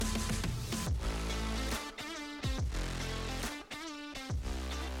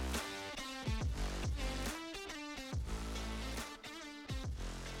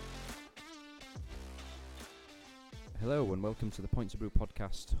Hello and welcome to the Points of Brew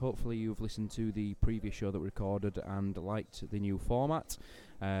podcast. Hopefully you've listened to the previous show that we recorded and liked the new format.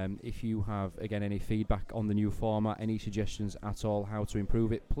 If you have, again, any feedback on the new format, any suggestions at all how to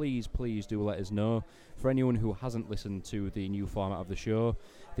improve it, please do let us know. For anyone who hasn't listened to the new format of the show,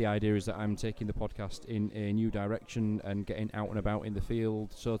 the idea is that I'm taking the podcast in a new direction and getting out and about in the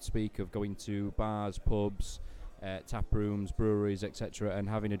field, so to speak, of going to bars, pubs, tap rooms, breweries, etc., and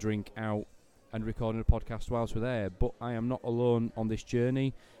having a drink out and recording a podcast whilst we're there. But I am not alone on this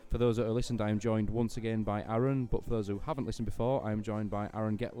journey. For those that have listened, I am joined once again by Aaron, but for those who haven't listened before, I am joined by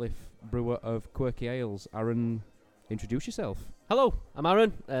Aaron Getliff, brewer of Quirky Ales. Aaron, introduce yourself. Hello, I'm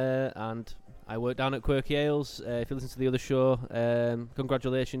Aaron, and I work down at Quirky Ales. If you listen to the other show,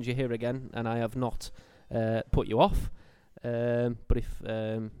 congratulations, you're here again, and I have not put you off. But if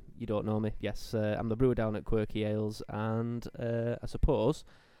you don't know me, yes, I'm the brewer down at Quirky Ales, and I suppose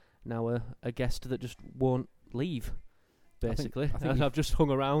now a guest that just won't leave, basically. I think I've just hung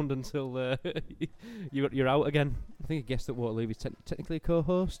around until you're out again. I think a guest that won't leave is technically a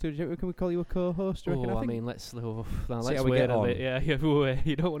co-host. Can we call you a co-host? Let's wait a bit. Yeah,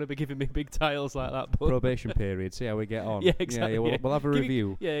 you don't want to be giving me big titles like that. But probation period. See how we get on. Yeah, exactly. Yeah, we'll have a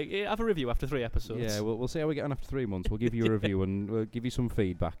review. Have a review after 3 episodes. Yeah, we'll see how we get on after 3 months. We'll give you a review and we'll give you some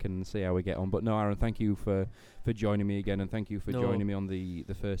feedback and see how we get on. But no, Aaron, thank you for joining me again, and thank you for joining me on the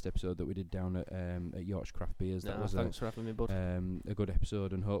first episode that we did down at Yorkshire Craft Beers. That was thanks for having me, bud. A good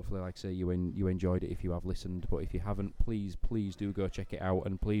episode, and hopefully, like I say, you enjoyed it if you have listened. But if you haven't, please do go check it out,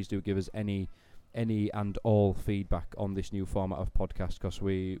 and please do give us any and all feedback on this new format of podcast, because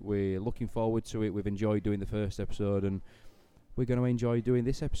we're looking forward to it. We've enjoyed doing the first episode, and we're going to enjoy doing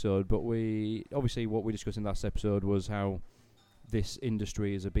this episode. But obviously what we discussed in last episode was how this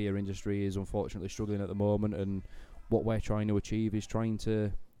industry, as a beer industry, is unfortunately struggling at the moment, and what we're trying to achieve is trying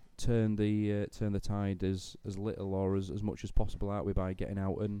to turn the tide as little or as much as possible, aren't we, by getting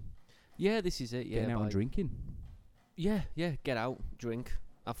out and this is it. Getting out and drinking. Yeah, get out, drink,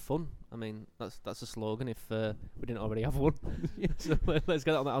 have fun. I mean, that's a slogan. If we didn't already have one, so let's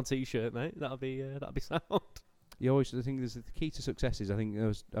get that on T-shirt, mate. That'll be sound. You always think the key to success is, I think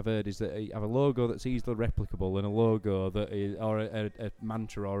I've heard, is that you have a logo that's easily replicable, and a logo that is, or a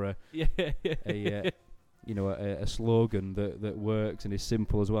mantra, or a slogan that works and is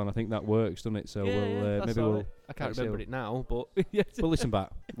simple as well. And I think that works, doesn't it? So I can't remember it now, but we'll listen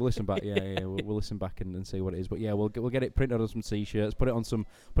back. We'll listen back. We'll listen back and see what it is. But yeah, we'll get it printed on some T-shirts, put it on some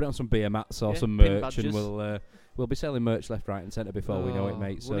beer mats or some merch, and we'll be selling merch left, right, and centre before we know it,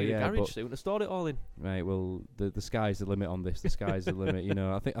 mate. So we'll need a garage soon to store it all in. Right. Well, the sky's the limit on this. The sky's the limit. You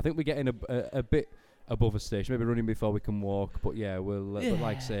know, I think we're getting a bit above a station, maybe running before we can walk. But yeah, But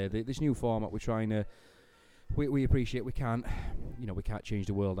like I say, this new format, we're trying to. We appreciate we can't change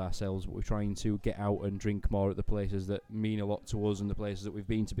the world ourselves, but we're trying to get out and drink more at the places that mean a lot to us, and the places that we've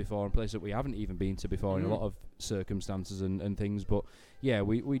been to before, and places that we haven't even been to before in a lot of circumstances and things. But yeah,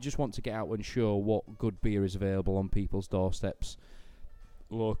 we just want to get out and show what good beer is available on people's doorsteps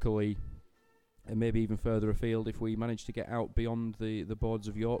locally, and maybe even further afield if we manage to get out beyond the borders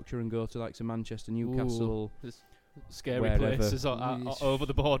of Yorkshire and go to like Manchester, Newcastle. Scary places over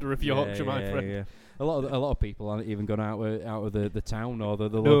the border of Yorkshire, my friend. Yeah. A lot of people aren't even gone out of the town or the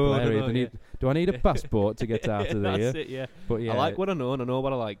local area. Do I need a passport to get out of there? That's it, yeah. But yeah, I like what I know and I know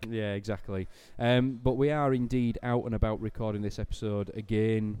what I like. Yeah, exactly. But we are indeed out and about recording this episode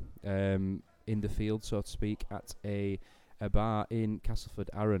again, in the field, so to speak, at a bar in Castleford.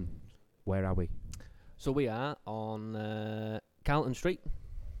 Aaron, where are we? So we are on Carlton Street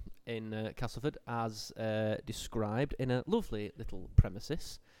in Castleford, as described, in a lovely little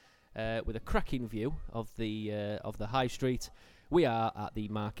premises with a cracking view of the high street. We are at the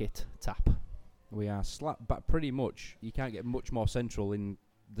Market Tap. We are slap back pretty much. You can't get much more central in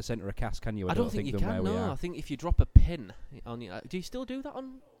the centre of Cass, can you? I don't think you can. No, I think if you drop a pin on your, do you still do that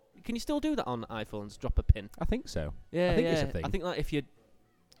on? Can you still do that on iPhones? Drop a pin. I think so. Yeah, I think it's a thing. I think that if you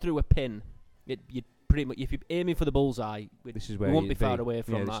threw a pin, you'd pretty much, if you're aiming for the bullseye, this is where we won't be far away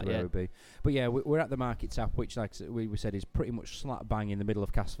from that. Where we'd be. But yeah, we're at the Market Tap, which, like we said, is pretty much slap bang in the middle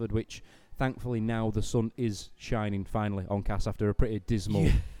of Castleford, which thankfully now the sun is shining finally on Cass after a pretty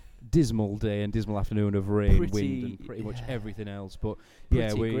dismal day and dismal afternoon of rain, wind, and pretty much everything else. But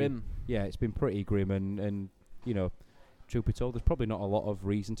grim. Yeah, it's been pretty grim, and truth be told, there's probably not a lot of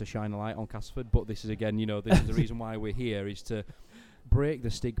reason to shine a light on Castleford, but this is again, this is the reason why we're here, is to break the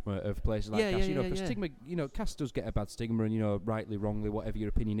stigma of places like Cass. Because stigma, Cass does get a bad stigma, and rightly, wrongly, whatever your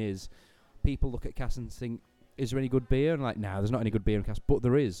opinion is, people look at Cass and think, is there any good beer? And like, nah, there's not any good beer in Cass, but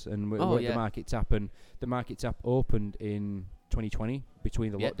there is, and we're at the Market Tap, and the Market Tap opened in 2020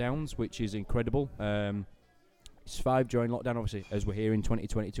 between the lockdowns, which is incredible. survived during lockdown, obviously, as we're here in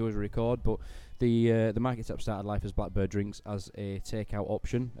 2022 as we record. But the Market Tap started life as Blackbird Drinks as a takeout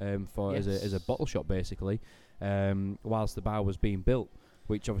option as a bottle shop, basically, whilst the bar was being built.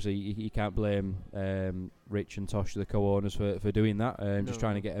 Which obviously you can't blame Rich and Tosh, the co-owners, for doing that. Just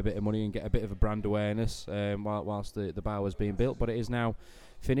trying to get a bit of money and get a bit of a brand awareness whilst the bar was being built. But it is now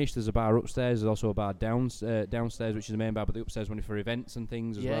finished. There's a bar upstairs. There's also a bar downstairs, which is the main bar, but the upstairs one for events and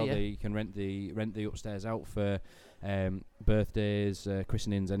things as well. You can rent the upstairs out for birthdays,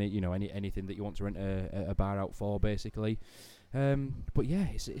 christenings, anything that you want to rent a bar out for, basically. But yeah,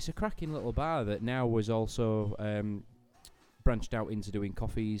 it's a cracking little bar that now was also branched out into doing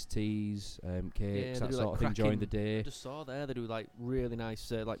coffees, teas, cakes, that sort of thing during the day. I just saw there they do like really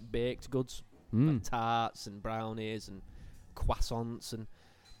nice like baked goods, like tarts and brownies and croissants, and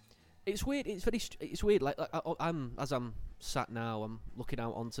it's weird. It's weird. Like I'm sat now, I'm looking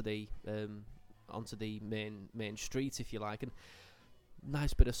out onto the main street, if you like, and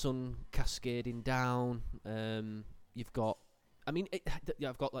nice bit of sun cascading down. You've got,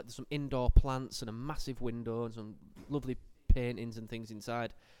 I've got like some indoor plants and a massive window and some lovely paintings and things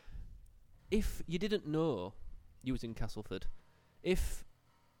inside. If you didn't know you was in Castleford, if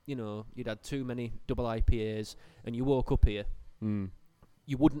you'd had too many double IPAs and you woke up here,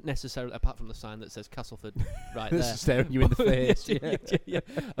 you wouldn't necessarily, apart from the sign that says Castleford right there, staring you in the face. Yeah.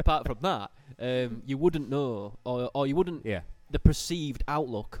 Apart from that, you wouldn't know, or you wouldn't. Yeah. The perceived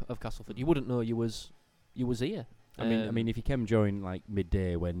outlook of Castleford, you wouldn't know you was here. I mean, if you came during like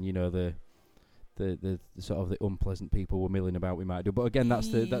midday when the sort of the unpleasant people were milling about, we might do. But again, that's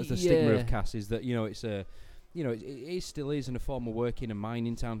the stigma of Cass, is that it's a it still is in a form of working and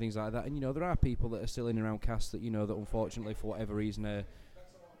mining town, things like that. And there are people that are still in and around Cass that that unfortunately for whatever reason are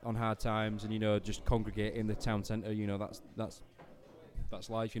on hard times and just congregate in the town centre. That's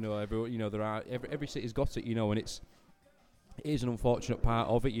life. Every city's got it. And it is an unfortunate part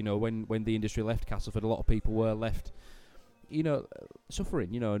of it. When the industry left Castleford, a lot of people were left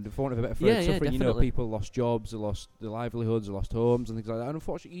suffering, and for want of a better phrase, suffering. People lost jobs, they lost their livelihoods, they lost homes and things like that. And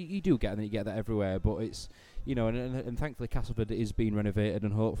unfortunately, you do get, and you get that everywhere. But it's, and thankfully Castleford is being renovated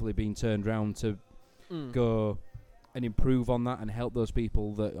and hopefully being turned around to go and improve on that and help those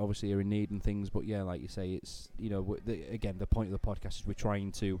people that obviously are in need and things. But yeah, like you say, it's again, the point of the podcast is we're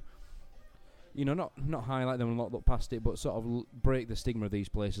trying to not highlight them and not look past it, but sort of break the stigma of these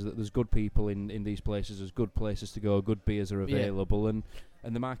places, that there's good people in these places, there's good places to go, good beers are available, and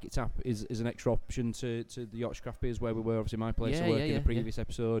the Market Tap is an extra option to the Yorkshire Craft Beers, where we were, obviously my place of work in the previous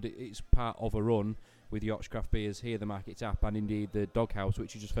episode. It's part of a run with Yorkshire Craft Beers here, the Market Tap, and indeed the Doghouse,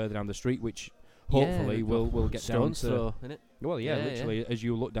 which is just further down the street, which hopefully we'll get down to. Throw, innit? Well, literally, as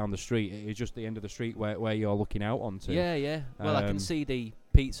you look down the street, it's just the end of the street where you're looking out onto. Yeah. Well, I can see the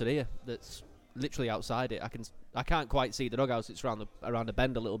pizza here that's literally outside it. I can't quite see the Doghouse. It's around the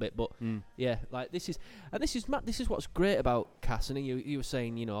bend a little bit, but yeah, like this is what's great about Cass. And you were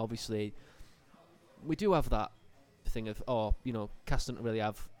saying, obviously we do have that thing of Cass doesn't really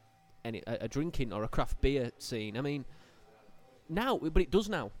have any a drinking or a craft beer scene. I mean, now, but it does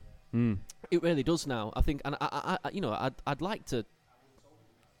now. It really does now, I think, and I'd like to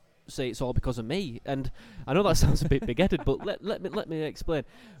say it's all because of me, and I know that sounds a bit big-headed, but let me explain.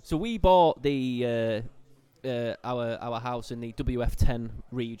 So we bought the our house in the WF10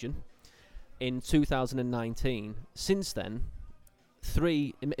 region in 2019. Since then,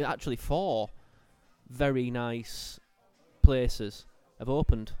 4 very nice places have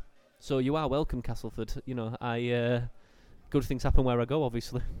opened. So you are welcome, Castleford. Good things happen where I go,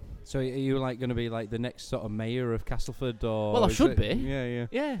 obviously. So are you going to be like the next sort of mayor of Castleford, or? Well, I should be. Yeah.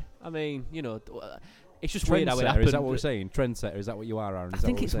 Yeah, I mean, it's just weird how it happened. Is that what we're saying? Trendsetter, is that what you are, Aaron? I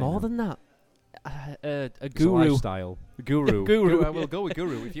think it's more than that. A it's guru. A lifestyle. Guru. We'll go with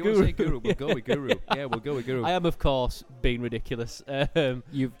guru. If you want to say guru, we'll go with guru. Yeah, we'll go with guru. I am, of course, being ridiculous. That's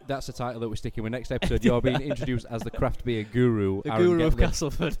the title that we're sticking with. Next episode, you're being introduced as the craft beer guru. The guru of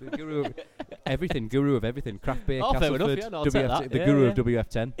Castleford. The guru of everything. Guru of everything. Craft beer, Castleford. I'll take that. The guru of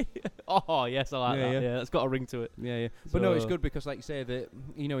WF10. Oh, yes, I like that. Yeah, that's got a ring to it. Yeah. But no, it's good because, like you say, that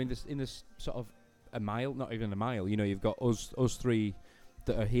in this sort of a mile, not even a mile, you've got us three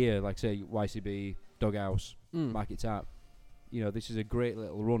that are here, like say YCB, Doghouse, Market Tap. This is a great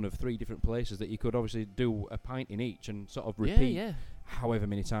little run of 3 different places that you could obviously do a pint in each and sort of repeat however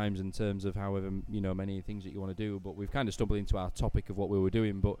many times in terms of however many things that you want to do. But we've kind of stumbled into our topic of what we were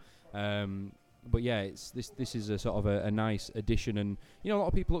doing. But yeah, it's this is a sort of a nice addition. And a lot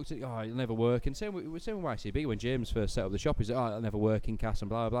of people looked at it'll never work. And same with YCB when James first set up the shop, is it'll never work in Cass and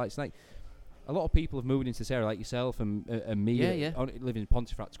blah blah blah. It's like, a lot of people have moved into this area, like yourself and me, live in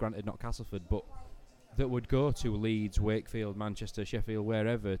Pontefract, granted not Castleford, but that would go to Leeds, Wakefield, Manchester, Sheffield,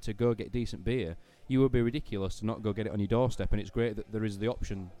 wherever to go get decent beer, you would be ridiculous to not go get it on your doorstep. And it's great that there is the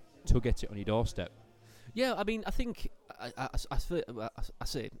option to get it on your doorstep. Yeah, I mean, I think I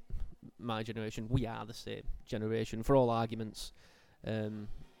say my generation, we are the same generation for all arguments and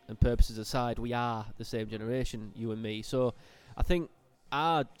purposes aside. We are the same generation, you and me. So I think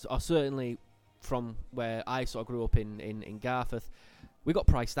I certainly from where I sort of grew up in Garforth, we got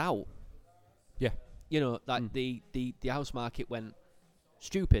priced out. Yeah. You know, like the house market went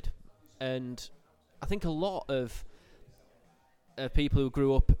stupid. And I think a lot of people who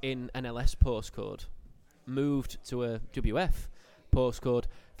grew up in an LS postcode moved to a WF postcode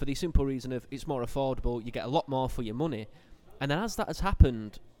for the simple reason of it's more affordable, you get a lot more for your money. And then as that has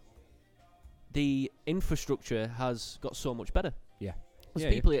happened, the infrastructure has got so much better. Yeah.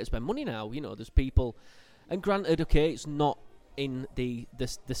 There's people here to spend money now, you know, there's people, and granted, okay, it's not in the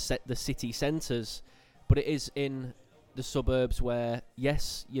city centres, but it is in the suburbs where,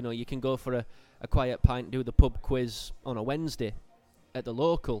 yes, you know, you can go for a quiet pint, do the pub quiz on a Wednesday at the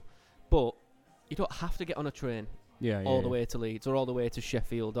local, but you don't have to get on a train all the way to Leeds or all the way to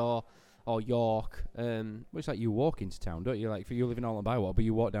Sheffield or York. Well, it's like you walk into town, don't you? Like, if you live in Alton Bywater, but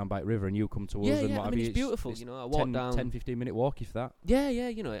you walk down Bike River and you come to us and what have you. It's beautiful. You know, I walk down 10-15 minute walk if that. Yeah.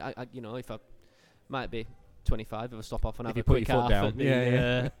 You know, I you know, if I might be 25, if I stop off and have a quick quick half down.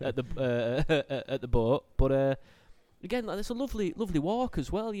 at the boat, but again, like, it's a lovely walk as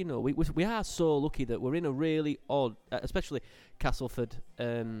well. You know, we are so lucky that we're in a really odd, especially Castleford.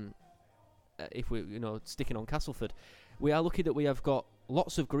 If we, you know, sticking on Castleford, we are lucky that we have got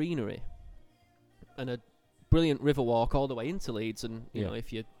lots of greenery and a brilliant river walk all the way into Leeds, and you know,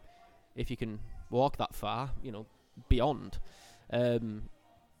 if you can walk that far, you know, beyond, but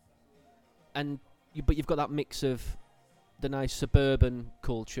you've got that mix of the nice suburban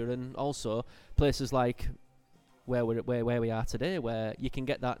culture and also places like where we are today, where you can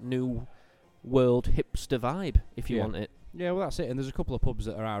get that new world hipster vibe if you want it. Yeah, well, that's it. And there's a couple of pubs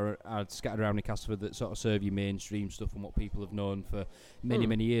that are scattered around in Castleford that sort of serve you mainstream stuff and what people have known for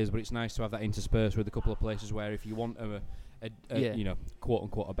many years. But it's nice to have that interspersed with a couple of places where if you want a you know, quote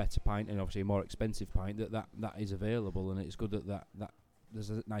unquote a better pint and obviously a more expensive pint, that is available. And it's good that there's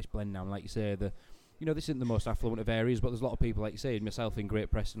a nice blend now. And like you say, you know, this isn't the most affluent of areas, but there's a lot of people, like you say, myself in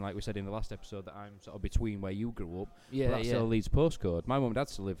Great Preston, like we said in the last episode, that I'm sort of between where you grew up. Yeah, but that's still a Leeds postcode. My mum and dad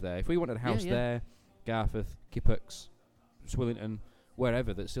still live there. If we wanted a house there, Garforth, Kippax, Swillington,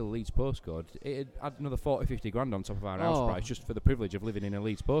 wherever, that's still a Leeds postcode, it'd add another 40-50 grand on top of our house price just for the privilege of living in a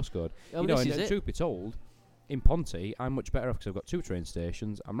Leeds postcode. You know, and truth be told, in Ponty, I'm much better off because I've got 2 train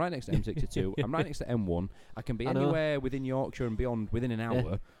stations. I'm right next to M62. I'm right next to M1. I can be anywhere within Yorkshire and beyond within an hour.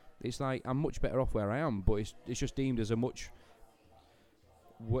 Yeah. It's like I'm much better off where I am, but it's just deemed as a much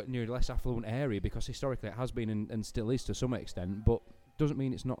less affluent area because historically it has been and still is to some extent, but doesn't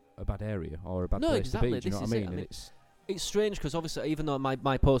mean it's not a bad area or a bad place to be. Do you know what I mean? It's strange because obviously, even though my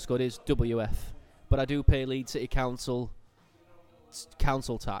postcode is WF, but I do pay Leeds City Council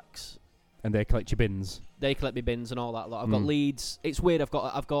tax. And they collect your bins. They collect my bins and all that lot. I've got Leeds. It's weird. I've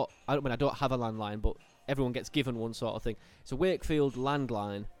got. I don't have a landline, but everyone gets given one sort of thing. It's a Wakefield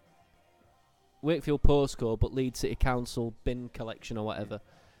landline, Wakefield postcode, but Leeds City Council bin collection or whatever.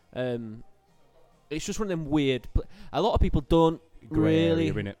 It's just one of them weird. A lot of people don't really.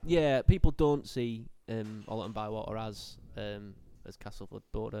 Area, yeah, people don't see Alton Bywater as Castleford,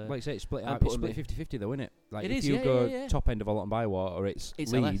 but like you say, it's split 50-50 though, isn't it? Like it if is, you go top end of Alton Bywater, it's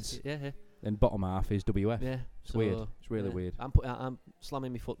Leeds, and bottom half is WF. Yeah, it's weird. It's really weird. I'm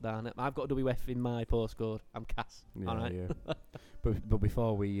slamming my foot down. I've got WF in my postcode. I'm Cass. All right. Yeah. But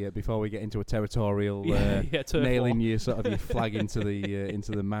before we get into a territorial nailing your flag into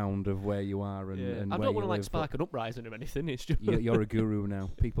the mound of where you are and I where don't want to like spark an uprising or anything. It's just you're a guru now.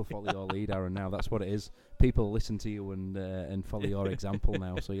 People follow your lead, Aaron. Now that's what it is. People listen to you and follow your example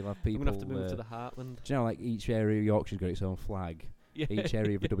now. So you'll have people. I'm gonna have to move to the heartland. Do you know, like each area of Yorkshire's got its own flag. Yeah. Each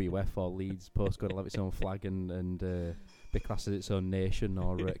area of the WF or Leeds postcode will have its own flag and be classed as its own nation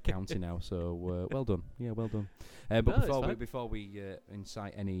or county now. So well done. Yeah, well done. But before we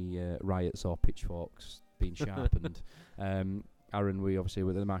incite any riots or pitchforks being sharpened, Aaron, we obviously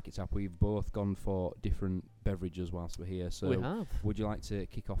with the Market Tap, we've both gone for different beverages whilst we're here. So we have. Would you like to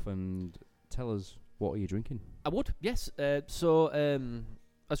kick off and tell us what are you drinking? I would. Yes. So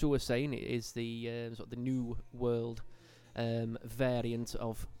as we were saying, it is the sort of the new world variant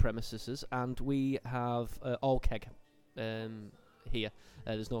of premises, and we have all keg here.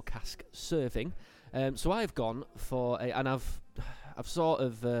 There's no cask serving, so I've gone for and I've sort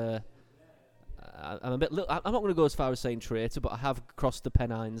of I'm a bit I'm not going to go as far as saying traitor, but I have crossed the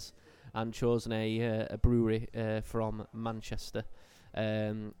Pennines and chosen a brewery from Manchester.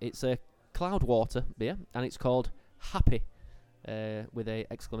 It's a Cloudwater beer, and it's called Happy, with a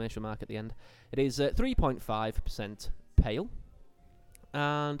exclamation mark at the end. It is 3.5% pale,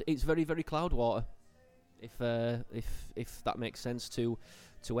 and it's very, very Cloudwater. If that makes sense to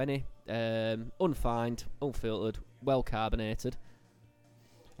any. Unfined, unfiltered, well carbonated.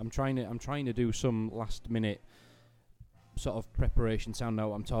 I'm trying to do some last minute sort of preparation, sound out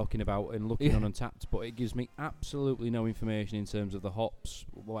what I'm talking about, and looking on Untapped, but it gives me absolutely no information in terms of the hops,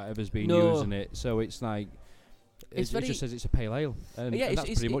 whatever's been used in it. So it's like it just says it's a pale ale, and that's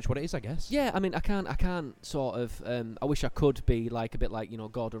pretty much what it is, I guess. Yeah, I mean, I can't sort of. I wish I could be like a bit like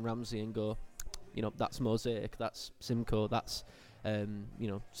Gordon Ramsay and go, that's Mosaic, that's Simcoe, that's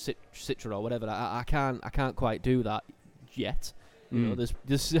Citra or whatever. I can't quite do that yet.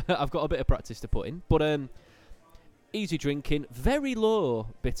 There's I've got a bit of practice to put in, but easy drinking, very low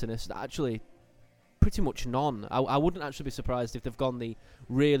bitterness. Actually, pretty much none. I wouldn't actually be surprised if they've gone the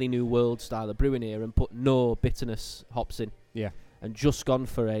really New World style of brewing here and put no bitterness hops in. Yeah, and just gone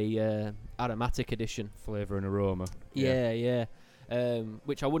for a aromatic addition, flavour and aroma. Yeah.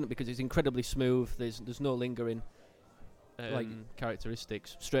 Which I wouldn't, because it's incredibly smooth. There's no lingering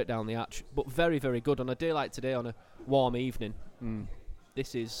characteristics, straight down the hatch, but very, very good on a day like today, on a warm evening.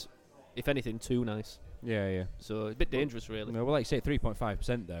 This is, if anything, too nice. Yeah. So a bit dangerous, really. Well, like you say,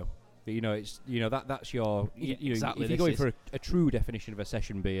 3.5% though. But, it's that's your exactly. If you're going for a true definition of a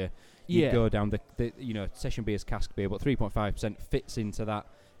session beer, you go down the session beer's cask beer, but 3.5% fits into that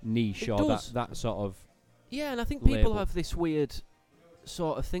niche, or that sort of. Yeah, and I think label. people have this weird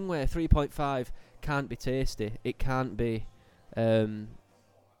sort of thing where 3.5 can't be tasty. It can't be,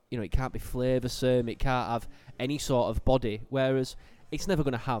 it can't be flavoursome. It can't have any sort of body. Whereas it's never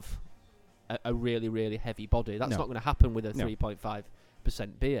going to have a really, really heavy body. That's not going to happen with a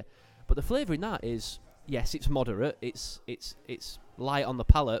 3.5% beer. But the flavour in that is, yes, it's moderate. It's light on the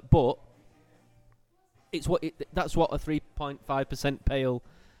palate, but that's what a 3.5% pale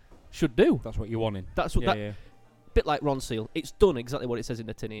should do. That's what you're wanting. That's what bit like Ron Seal. It's done exactly what it says in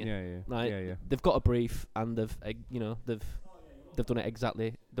the tin here. Yeah. They've got a brief, and they've done it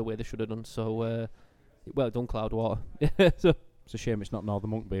exactly the way they should have done. So well done, Cloudwater. So it's a shame it's not Northern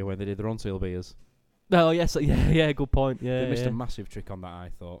Monk beer where they did their own seal beers. Oh yes, yeah, good point. Yeah, they missed a massive trick on that. I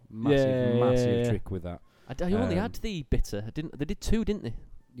thought massive trick with that. I only had the bitter. They did two, didn't they?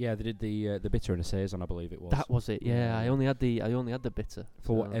 Yeah, they did the bitter and a saison, I believe it was. That was it. Yeah, I only had the bitter.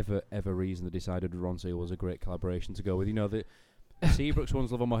 For whatever reason, they decided Ron Seal was a great collaboration to go with. The Seabrooks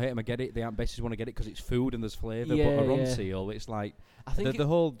ones, love them or hate them. I get it. The Ant Bases want to get it because it's food and there's flavour. But a Ron Seal, it's like I think the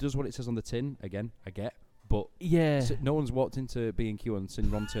whole does what it says on the tin. Again, I get. But no one's walked into B&Q and seen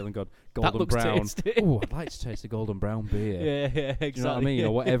Ron Seal and gone, golden brown. Oh, I'd like to taste the golden brown beer. Yeah, exactly. Do you know what I mean?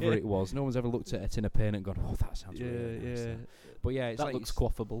 Or whatever it was. No one's ever looked at a tin of paint and gone, oh, that sounds really nice. But yeah, it's that looks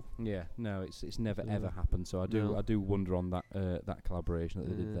quaffable. Yeah, no, it's never ever happened. So I do wonder on that collaboration that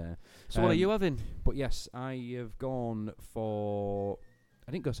they did there. So what are you having? But yes, I have gone for.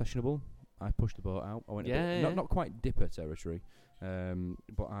 I didn't go sessionable. I pushed the boat out. I went not quite dipper territory.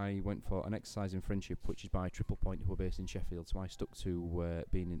 But I went for an Exercise in Friendship, which is by Triple Point, who are based in Sheffield. So I stuck to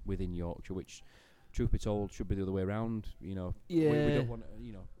being within Yorkshire, which, truth be told, should be the other way around. We don't want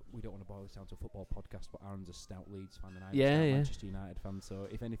we don't want to boil this down to a football podcast, but Aaron's a stout Leeds fan and I'm a Manchester United fan. So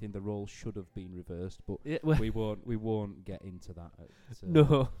if anything, the roles should have been reversed, but we won't get into that.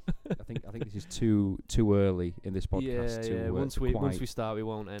 No, I think this is too early in this podcast. Once we start, we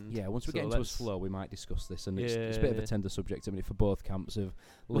won't end. Yeah, once we get into a flow, we might discuss this, and it's a bit of a tender subject. I mean, for both camps of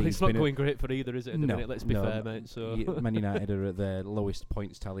Leeds, it's not going great for either, is it? At the minute, let's be fair, mate. So Man United are at their lowest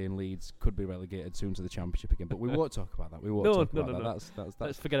points tally, and Leeds could be relegated soon to the Championship again. But we won't talk about that. We won't talk about that. That's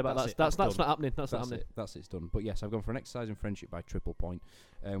let's forget about that. That's not happening. That's not happening. It's done. But yes, I've gone for an Exercise in Friendship by Triple Point,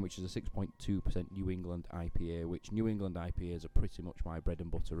 which is a 6.2% New England IPA, which New England IPAs are pretty much my bread and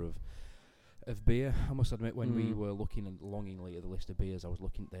butter of beer. I must admit, when we were looking longingly at the list of beers, I was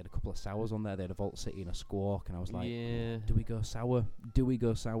looking. They had a couple of sours on there. They had a Vault City and a Squawk, and I was like, "Do we go sour? Do we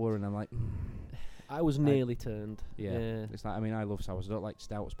go sour?" And I'm like, I was nearly turned. Yeah, it's like, I mean, I love sours. I don't like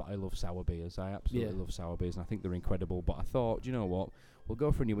stouts, but I love sour beers. I absolutely love sour beers, and I think they're incredible. But I thought, do you know what? We'll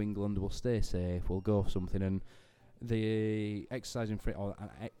go for New England. We'll stay safe. We'll go for something. And the Exercise in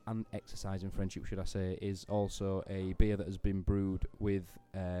an Exercise in Friendship, should I say, is also a beer that has been brewed with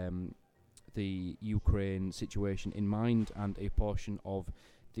the Ukraine situation in mind, and a portion of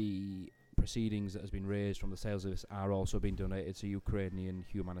the proceedings that has been raised from the sales of this are also being donated to Ukrainian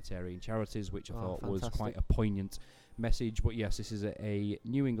humanitarian charities, which I thought was quite a poignant message. But yes, this is a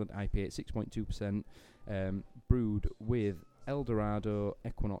New England IPA, 6.2%, brewed with Eldorado,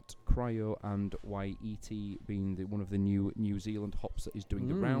 Equinox, Cryo, and YET being one of the New Zealand hops that is doing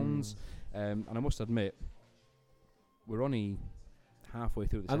the rounds. And I must admit, we're only halfway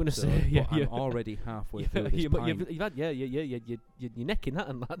through this I'm going to episode, say, yeah, but yeah. I'm already halfway through this pint. You're necking that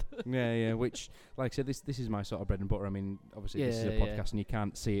and that. Yeah, which, like I said, this is my sort of bread and butter. I mean, obviously this is a podcast and you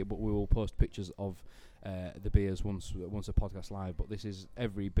can't see it, but we will post pictures of the beers once the podcast live. But this is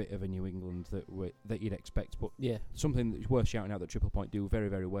every bit of a New England that you'd expect. But Yeah. something that's worth shouting out that Triple Point do very,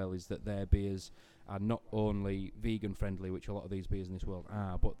 very well is that their beers are not only vegan friendly, which a lot of these beers in this world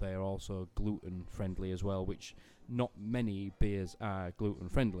are, but they are also gluten friendly as well, which not many beers are gluten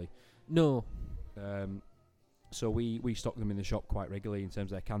friendly. No. So we stock them in the shop quite regularly in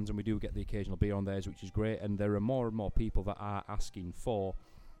terms of their cans, and we do get the occasional beer on theirs, which is great. And there are more and more people that are asking for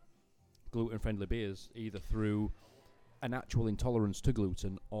gluten-friendly beers, either through an actual intolerance to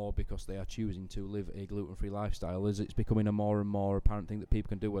gluten or because they are choosing to live a gluten-free lifestyle, as it's becoming a more and more apparent thing that people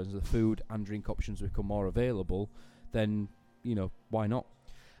can do. As the food and drink options become more available, then, why not?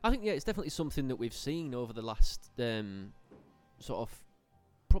 I think, it's definitely something that we've seen over the last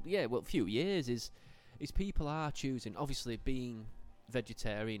few years is people are choosing. Obviously, being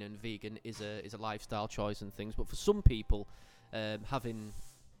vegetarian and vegan is a lifestyle choice and things, but for some people, having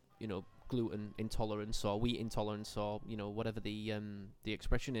gluten intolerance or wheat intolerance or whatever the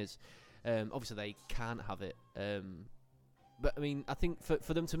expression is, obviously they can't have it. But I mean, I think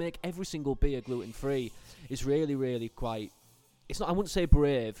for them to make every single beer gluten free is really, really quite. It's not. I wouldn't say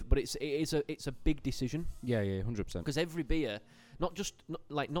brave, but it's a big decision. Yeah, 100%. Because every beer, not just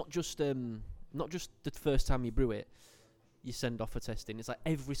the first time you brew it, you send off for testing. It's like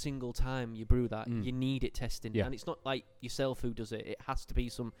every single time you brew that, you need it testing. Yeah. And it's not like yourself who does it. It has to be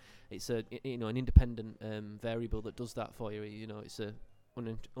it's an independent variable that does that for you. It's a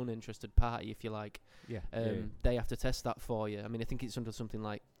uninterested party, if you like. Yeah. They have to test that for you. I mean, I think it's under something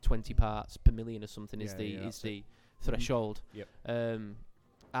like 20 parts per million or something is the threshold. Yep.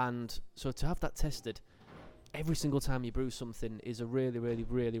 And so to have that tested every single time you brew something is a really, really,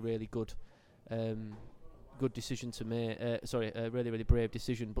 really, really good decision to make. A really, really brave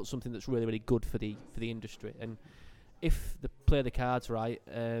decision, but something that's really, really good for the industry. And if they play the cards right,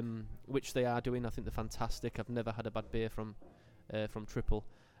 which they are doing, I think they're fantastic. I've never had a bad beer from Triple.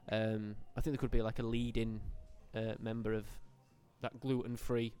 I think there could be like a lead-in member of that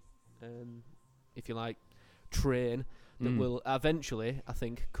gluten-free, if you like, train that will eventually, I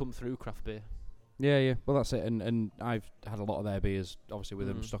think, come through craft beer. Yeah. Well, that's it. And I've had a lot of their beers, obviously, with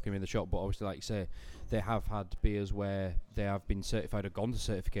them stocking them in the shop. But obviously, like you say, they have had beers where they have been certified or gone to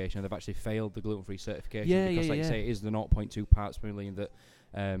certification, and they've actually failed the gluten-free certification because, like you say, it is the 0.2 parts per million that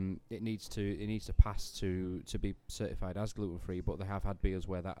it needs to pass to be certified as gluten-free. But they have had beers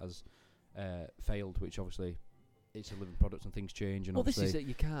where that has failed, which obviously it's a living product and things change. And this is it.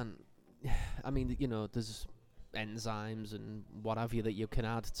 You can't. I mean, there's enzymes and what have you that you can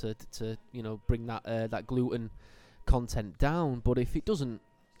add to bring that gluten content down, but if it doesn't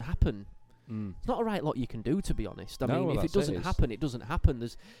happen, it's not a right lot you can do, to be honest. I mean, if it doesn't happen, it doesn't happen.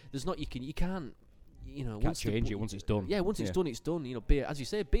 There's not you can't can't change it once it's done. Yeah, once it's done, it's done. Beer, as you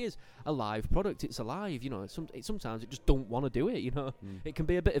say, beer's a live product. It's alive. Sometimes it just don't want to do it. It can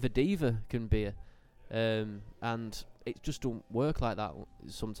be a bit of a diva, can beer, and it just don't work like that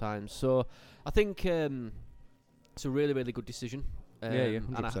sometimes. So I think it's a really, really good decision.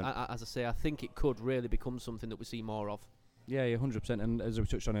 100%. And as I say, I think it could really become something that we see more of. Yeah, 100%. And as we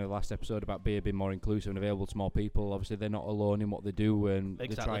touched on in the last episode about beer being more inclusive and available to more people, obviously they're not alone in what they do, and they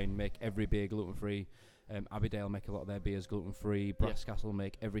try and make every beer gluten-free. Abbeydale make a lot of their beers gluten-free. Brasscastle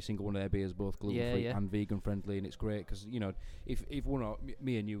make every single one of their beers both gluten-free and vegan-friendly, and it's great because, if one or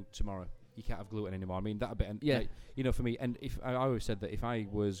me and you tomorrow, you can't have gluten anymore. I mean, that a bit, for me, and if I always said that if I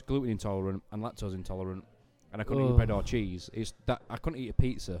was gluten intolerant and lactose intolerant, and I couldn't eat bread or cheese, it's that I couldn't eat a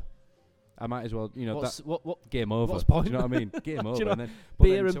pizza. I might as well, what game over. What's the point? Do you know what I mean? Game over. And then,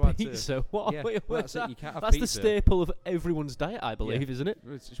 beer and pizza. What? Yeah, that's it. You can't have that's pizza. the staple of everyone's diet, I believe, isn't it?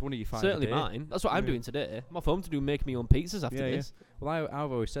 It's one of your 5 Certainly a day. mine. That's what I'm doing today. I'm off home to make me own pizzas after this. Well,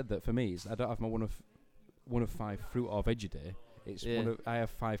 I've always said that for me, I don't have my one of 5 fruit or veg a day. It's I have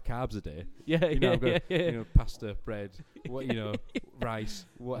 5 carbs a day. I've got, pasta, bread, rice,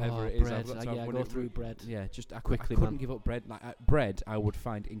 whatever it is. Bread. I've got to go through bread. Yeah, just I quickly. couldn't give up bread. Like bread, I would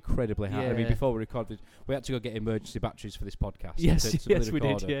find incredibly hard. I mean, before we recorded, we had to go get emergency batteries for this podcast. Yes, we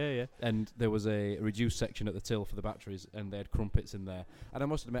did. Yeah. And there was a reduced section at the till for the batteries, and they had crumpets in there. And I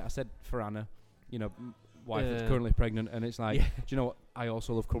must admit, I said for Anna, wife that's currently pregnant, and it's like, Yeah. do you know what? I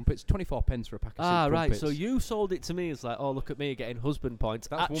also love crumpets. 24 pence for a pack of Right. crumpets. So you sold it to me as like, oh, look at me getting husband points.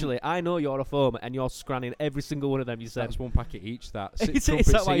 That's Actually, I know you're a farmer and you're scranning every single one of them you said. That's one packet each. That Is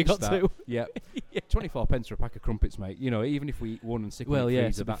crumpets that why you each, got that. two? Yeah. 24 pence for a pack of crumpets, mate. You know, even if we eat one and stick Well, in the yeah,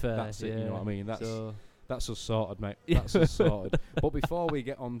 freezer, to be fair, that's it. You know what I mean? That's us sorted, mate. Yeah. That's us sorted. But before we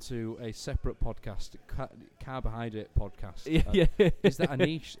get on to a separate podcast, carbohydrate podcast, Yeah. is that a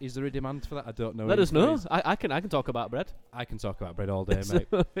niche? Is there a demand for that? I don't know. Let if us there know. is. I can talk about bread. I can talk about bread all day, mate.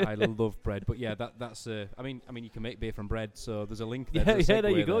 I love bread. But yeah, that's. I mean, you can make beer from bread, so there's a link there. Yeah, there's a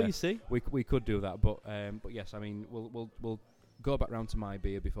there you segue go. there. You see. We could do that, but yes, I mean, we'll go back round to my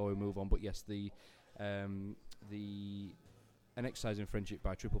beer before we move on. But yes, the An Exercise in Friendship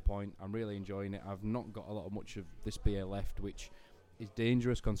by Triple Point. I'm really enjoying it. I've not got much of this beer left, which is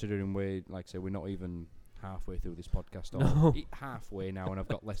dangerous considering we're not even halfway through this podcast. No. Halfway now, and I've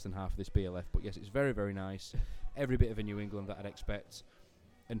got less than half of this beer left. But yes, it's very, very nice. Every bit of a New England that I'd expect.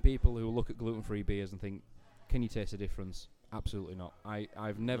 And people who look at gluten-free beers and think, can you taste the difference? Absolutely not.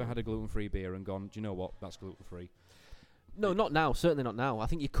 I've never had a gluten-free beer and gone, do you know what? That's gluten-free. No, not now. Certainly not now. I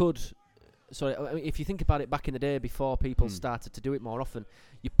think you could. Sorry, I mean, if you think about it, back in the day, before people started to do it more often,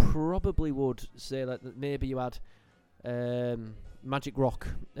 you probably would say that maybe you had Magic Rock.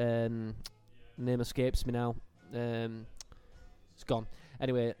 Name escapes me now. It's gone.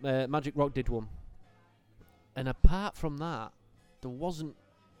 Anyway, Magic Rock did one, and apart from that, there wasn't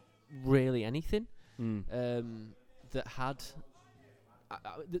really anything that had.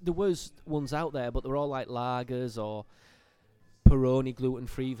 There was ones out there, but they were all like lagers or Peroni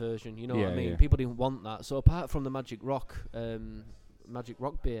gluten-free version, you know what I mean? Yeah. People didn't want that. So apart from the Magic Rock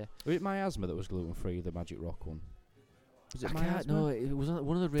beer, Was it Miasma that was gluten-free, the Magic Rock one? Was it I Miasma? can't. No, it was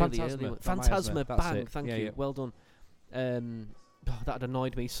one of the really Phantasma. early ones. Miasma, Phantasma, that's bang! it. Thank Yeah, you, yeah. well done. That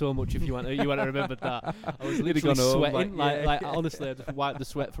annoyed me so much. If you want to remember that, I was You'd have literally gone home, sweating. like, Honestly, I just wiped the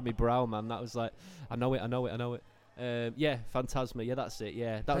sweat from my brow, man. That was like, I know it. Yeah, Phantasma. Yeah, that's it.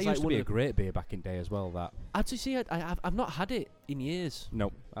 Yeah, That was used like to be a great beer back in the day as well. That. Actually, see, I've not had it in years.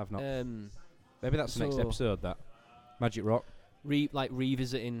 No, I've not. Maybe that's the next so- episode. That Magic Rock.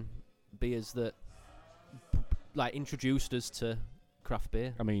 Revisiting beers that introduced us to craft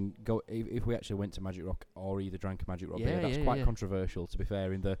beer. I mean, if we actually went to Magic Rock or either drank a Magic Rock Yeah, beer, that's yeah, quite yeah. controversial. To be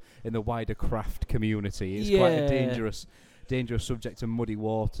fair, in the wider craft community, it's Yeah. quite a dangerous subject to muddy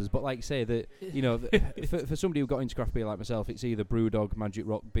waters. But like say that, you know, for somebody who got into craft beer like myself, it's either Brewdog, Magic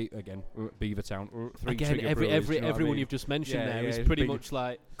Rock, Beavertown, three Again, Trigger breweries, do you know what I everyone mean? you've just mentioned Yeah, there yeah, is it's pretty big much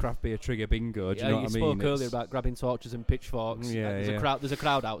like. Craft beer trigger bingo. Do you know what I mean? spoke earlier It's- about grabbing torches and pitchforks. Yeah, there's yeah. a crowd. There's a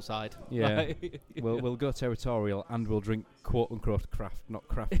crowd outside. Yeah. Right? We'll go territorial and we'll drink quote unquote craft, not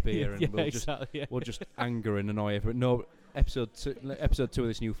craft beer, and yeah, we'll just exactly, yeah. we'll just anger and annoy everyone. No, episode 2 of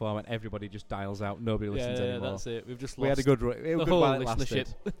this new format, everybody just dials out. Nobody listens yeah, anymore. that's it. We've just We lost. had a good. It was the good whole while it listenership.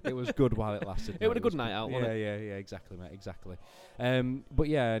 lasted. It was good while it lasted. It was a good was night out, Yeah, wasn't yeah, exactly, mate, exactly. But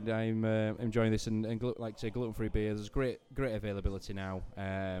yeah, I'm enjoying this, and like I say, gluten-free beer. There's great availability now.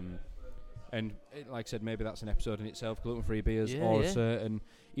 And like I said, maybe that's an episode in itself. Gluten-free beers, Yeah, or yeah. a certain,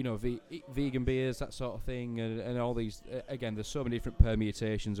 you know, vegan beers, that sort of thing, and all these. Again, there's so many different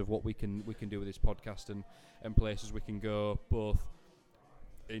permutations of what we can do with this podcast, and places we can go, both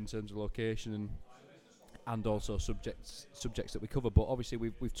in terms of location and also subjects that we cover. But obviously,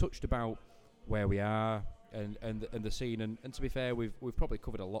 we've touched about where we are and the scene, and to be fair, we've probably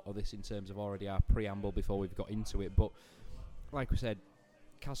covered a lot of this in terms of already our preamble before we've got into it. But like we said,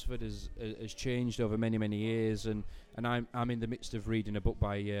 Castleford has changed over many years, and I'm in the midst of reading a book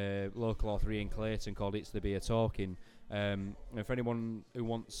by local author Ian Clayton called It's the Beer Talking. And for anyone who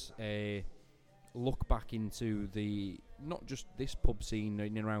wants a look back into not just this pub scene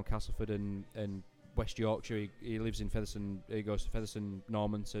in and around Castleford and West Yorkshire, he lives in Featherstone. He goes to Featherstone,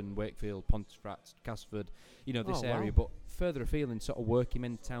 Normanton, Wakefield, Pontefract, Castleford. You know, this area, but further afield in sort of working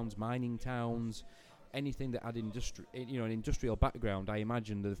men towns, mining towns. Anything that had an industrial background, I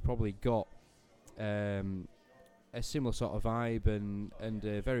imagine they've probably got a similar sort of vibe and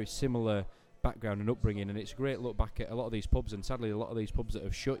a very similar background and upbringing. And it's a great look back at a lot of these pubs, and sadly a lot of these pubs that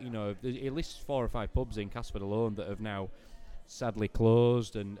have shut. You know, it lists 4 or 5 pubs in Castleford alone that have now sadly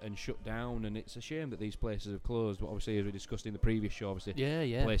closed and shut down. And it's a shame that these places have closed. But obviously, as we discussed in the previous show, obviously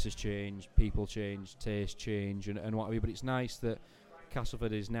places change, people change, taste change, and what have you. But it's nice that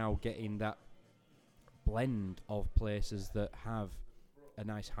Castleford is now getting that blend of places that have a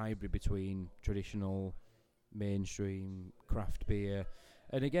nice hybrid between traditional, mainstream, craft beer.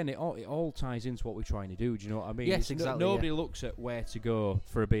 And again, it all ties into what we're trying to do. Do you know what I mean? Yes, exactly. Nobody looks at where to go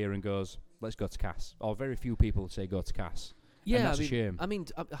for a beer and goes, "Let's go to Cass." Or very few people say go to Cass. Yeah, and that's a shame. I mean,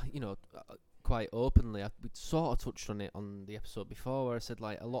 quite openly. We sort of touched on it on the episode before, where I said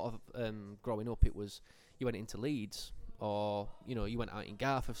like a lot of growing up, it was you went into Leeds or you went out in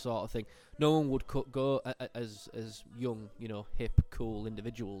Garforth sort of thing. No one would go as young, hip, cool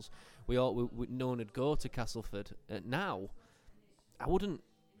individuals. No one would go to Castleford. Now, I wouldn't,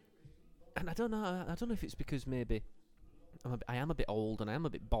 and I don't know if it's because maybe I am a bit old and I am a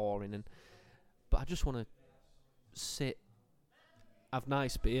bit boring, but I just want to sit, have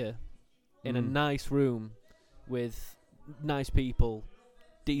nice beer in a nice room with nice people,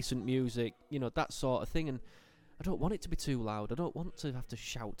 decent music, that sort of thing. And I don't want it to be too loud. I don't want to have to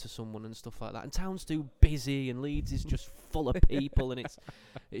shout to someone and stuff like that. And town's too busy, and Leeds is just full of people, and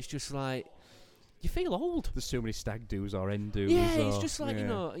it's just like you feel old. There's so many stag do's or end do's. Yeah, it's just like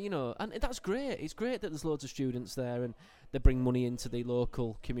and that's great. It's great that there's loads of students there, and they bring money into the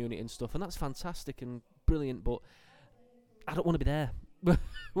local community and stuff, and that's fantastic and brilliant. But I don't want to be there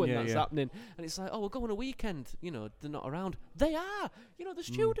when that's happening. And it's like, oh, we'll go on a weekend. They're not around. They are. The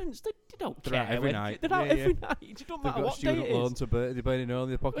students, they don't care. They're out every night. They're out every night. It don't matter what day it is. They've got student loans, they're burning it all in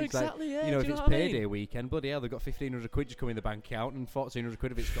their pockets. Exactly, like, if it's payday weekend, bloody hell, they've got 1,500 quid just coming in the bank account and 1,400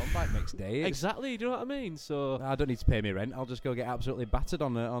 quid if it's gone back next day. Exactly, do you know what I mean? So I don't need to pay me rent. I'll just go get absolutely battered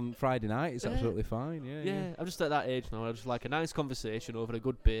on Friday night. It's absolutely fine. Yeah. I'm just at that age now. I just like a nice conversation over a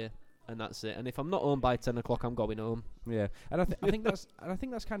good beer. And that's it. And if I'm not home by 10 o'clock, I'm going home. Yeah, and I think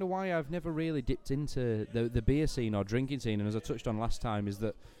that's kind of why I've never really dipped into the beer scene or drinking scene. And as I touched on last time, is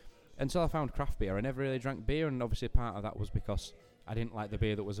that until I found craft beer, I never really drank beer. And obviously, part of that was because I didn't like the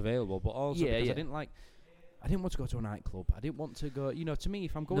beer that was available, but also because I didn't want to go to a nightclub. I didn't want to go. To me,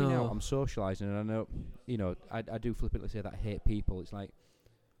 if I'm going out, I'm socialising, and I know, I do flippantly say that I hate people. It's like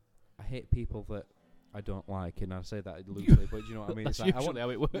I hate people that I don't like, and I say that loosely, but do you know what I mean? That's it's like usually how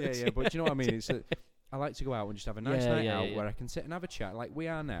it works. Yeah, but do you know what I mean? It's I like to go out and just have a nice night out where I can sit and have a chat, like we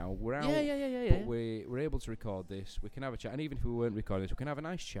are now. We're out, but we're able to record this. We can have a chat, and even if we weren't recording this, we can have a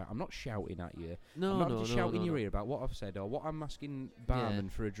nice chat. I'm not shouting at you. No, I'm not just shouting in your ear about what I've said or what I'm asking barman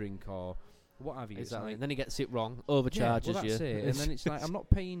for a drink or what have you. Exactly. And then he gets it wrong, overcharges you. That's it. And then it's like I'm not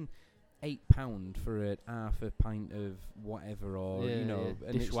paying £8 for a half a pint of whatever, or and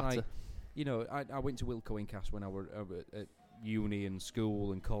it's like. I went to Wilco in Cass when I was at uni and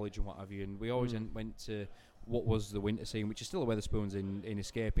school and college and what have you, and we always went to what was the winter scene, which is still a Wetherspoons in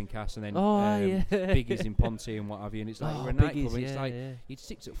Escape in Cass, and then Biggie's in Ponte and what have you, and it's like we're a nightclub, and it's like you'd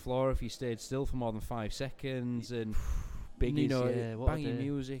stick to the floor if you stayed still for more than 5 seconds, and Biggie's, banging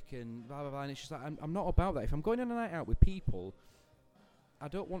music and blah blah blah, and it's just like I'm not about that. If I'm going on a night out with people, I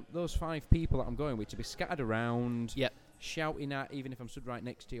don't want those 5 people that I'm going with to be scattered around. Yep. Shouting at, even if I'm stood right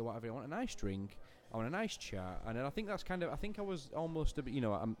next to you or whatever. I want a nice drink, I want a nice chat, and I think that's I think I was almost a bit,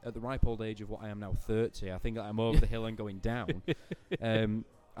 I'm at the ripe old age of what I am now, 30. I think that I'm over the hill and going down.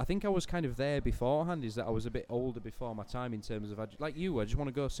 I think I was kind of there beforehand, is that I was a bit older before my time in terms of, like you, I just want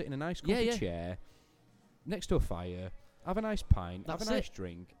to go sit in a nice comfy chair next to a fire, have a nice pint, have a nice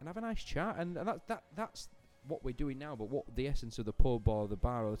drink, and have a nice chat, and that's what we're doing now. But what the essence of the pub or the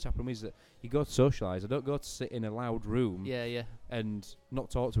bar or the tap room is, that you go to socialise. I don't go to sit in a loud room and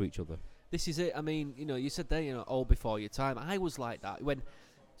not talk to each other. This is it. I mean, you said there, all before your time. I was like that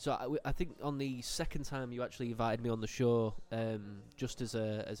I think on the second time you actually invited me on the show, just as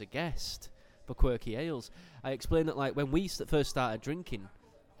a guest for Quirky Ales, I explained that like when we first started drinking,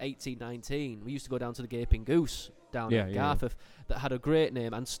 18, 19, we used to go down to the Gaping Goose down in Garforth, that had a great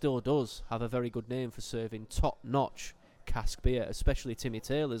name and still does have a very good name for serving top-notch cask beer, especially Timmy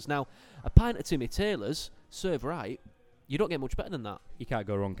Taylor's. Now, a pint of Timmy Taylor's, served right, you don't get much better than that. You can't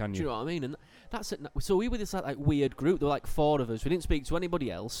go wrong, can you? Do you know what I mean? And that's it. So we were this like weird group. There were like 4 of us. We didn't speak to anybody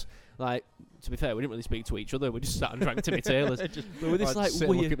else. Like, to be fair, we didn't really speak to each other. We just sat and drank Timmy Taylor's. We were this like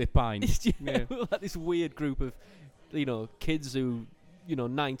weird. Look at the pint. We were like this weird group of, kids who,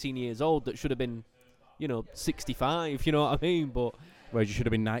 19 years old that should have been, 65. You know what I mean? But whereas you should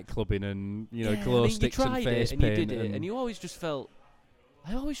have been nightclubbing and glow sticks and face paint, and you did it, and you always just felt.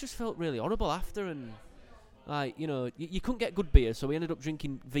 I always just felt really horrible after, and like you couldn't get good beer, so we ended up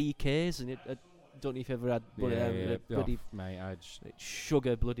drinking VKs, and I don't know if you ever had bloody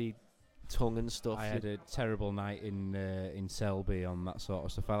sugar bloody tongue and stuff. I had a terrible night in Selby on that sort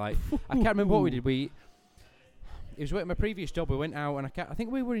of stuff. I can't remember what we did. It was at my previous job. We went out, and I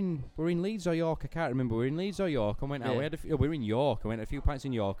think we were in Leeds or York. I can't remember. We were in Leeds or York and went out. We were in York. I went a few pints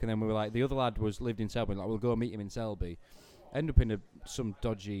in York, and then we were like, the other lad lived in Selby. Like, we'll go meet him in Selby. End up in some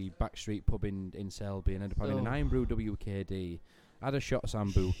dodgy backstreet pub in Selby, and end up having an Iron Brew WKD. Had a shot of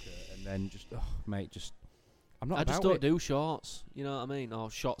Sambuca, and then just I'm not. I just about don't it. do shorts. You know what I mean?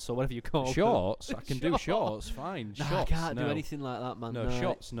 Or shots or whatever you call them. Shorts. I can do shorts. Fine. Nah, Shots, I can't no. do anything like that, man. No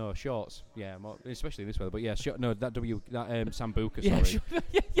shots. No shorts. Yeah, especially this weather. But yeah, no that Sambuca. Yeah, Sorry. sure.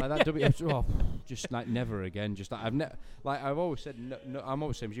 yeah. Like that just like never again. Just like I've always said no. I'm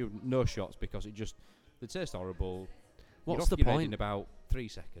always saying to you, no shots because they taste horrible. What's You're the off your head point? in about 3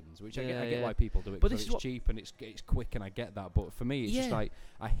 seconds, which I Yeah, get yeah. why people do it. But Because this is it's cheap and it's quick, and I get that. But for me, it's just Yeah. like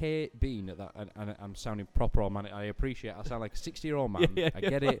I hate being at that, and I'm sounding proper old man. I appreciate. I sound like a 60-year-old man. Yeah, I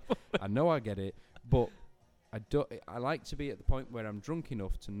get it. I know I get it, but. I like to be at the point where I'm drunk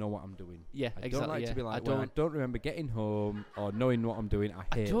enough to know what I'm doing. Yeah, I exactly. don't like yeah. to be like, I I don't remember getting home or knowing what I'm doing.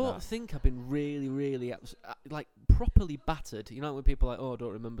 I hate don't that. think I've been really, really like properly battered. You know when people are like, oh, I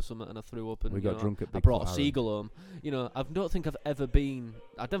don't remember something and I threw up and We you got know, drunk at I Bigfoot brought a Aaron. seagull home. You know, I don't think I've ever been.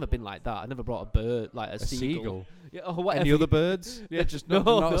 I've never been like that. I never brought a bird like a seagull. Yeah, or whatever. Any other birds? Yeah, just not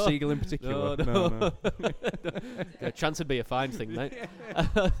a seagull in particular. No. Yeah, chance would be a fine thing, mate.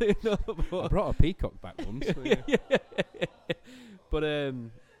 No, I brought a peacock back once. But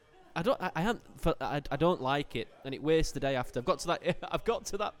I don't like it, and it wastes the day after. I've got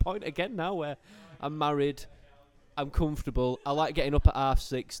to that point again now where I'm married, I'm comfortable. I like getting up at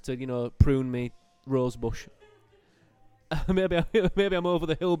 6:30 to prune me rose bush. maybe I'm over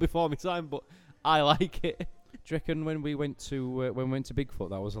the hill before my time, but I like it. Do you reckon when we went to Bigfoot,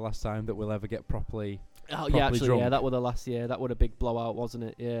 that was the last time that we'll ever get properly? Oh yeah, actually, drunk? yeah, that was the last year. That was a big blowout, wasn't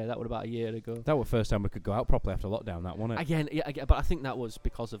it? Yeah, that was about a year ago. That was the first time we could go out properly after lockdown. That wasn't it? Again, but I think that was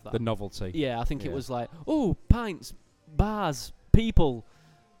because of that. The novelty. Yeah, I think it Yeah. was like, oh, pints, bars, people,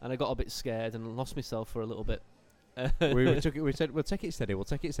 and I got a bit scared and lost myself for a little bit. we said we'll take it steady. We'll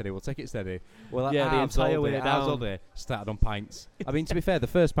take it steady. Well, Yeah, the entire way hours all down. day started on pints. I mean, to be fair, the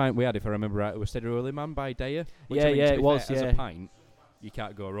first pint we had, if I remember right, it was Steady Rolling Man by Daya. Which, Yeah, I mean, yeah, to it be was, fair, as yeah. a pint, you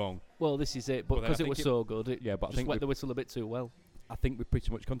can't go wrong. Well, this is it, but Well, then I because it think was it- so good, it Yeah, but I just think wet the whistle a bit too well. I think we pretty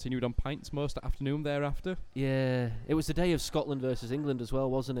much continued on pints most afternoon thereafter. Yeah, it was the day of Scotland versus England as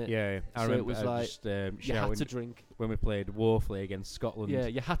well, wasn't it? Yeah, I So it remember was I like, just You had shouting to drink. when we played woefully against Scotland. Yeah,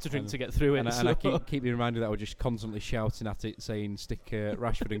 you had to drink And- to get through it. And I keep being reminded that I was just constantly shouting at it, saying stick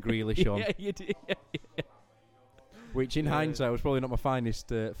Rashford and Grealish on, Yeah, you did. Yeah. which in Yeah. hindsight was probably not my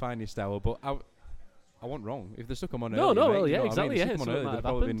finest hour, but I wasn't wrong. If they stuck them on No, early, no, mate, well, you yeah, know what I mean? exactly, If yeah, they stuck 'em so on it early, might they'd have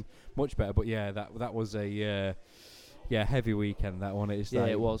probably happened. been much better. But yeah, that was a heavy weekend. That one. It's Yeah,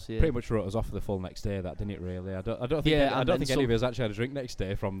 like it was. Yeah. pretty much wrote us off for the full next day. That didn't it really? I don't think Yeah, I and don't then think any of us actually had a drink next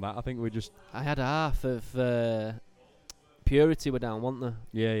day from that. I think we just I had half of Purity were down, weren't they?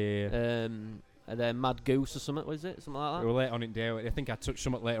 yeah. And then Mad Goose or something, was it? Something like We that? were late on it down. I think I touched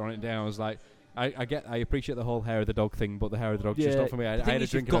something later on it down. I was like, I appreciate the whole hair of the dog thing, but the hair of the dog's just not for me. I The thing had a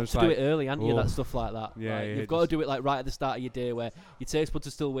is, drink you've and I got was to like, do it early, haven't you? oh. That stuff like that. Yeah, Like, yeah, you've got to do it like right at the start of your day, where your taste buds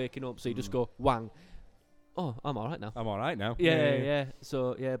are still waking up, so you just go wang. Oh, I'm all right now. I'm all right now. Yeah.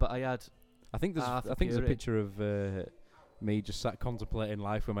 So yeah, but I had. I think there's Half I a think there's a purity. picture of me just sat contemplating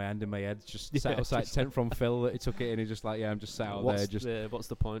life with my hand in my head, just sat Yeah, outside just- tent from Phil that he took it and he's just like, yeah, I'm just sat out there, just what's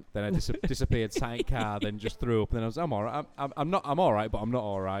the point? then I disappeared, sat car, then just threw up, and then I was I'm all right. I'm all right, but I'm not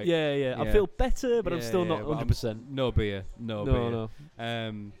all right. Yeah. I Yeah. feel better, but I'm Yeah, still yeah, not but I'm 100%. No beer, no No.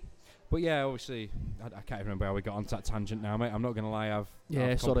 beer. But yeah, obviously, I can't even remember how we got onto that tangent now, mate. I'm not gonna lie, I've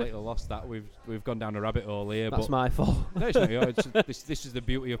Yeah, sorry. completely lost that. We've gone down a rabbit hole here, That's but my fault. no, it's not your- this is the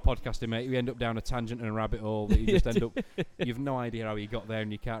beauty of podcasting, mate. You end up down a tangent and a rabbit hole that you just end up. You've no idea how you got there,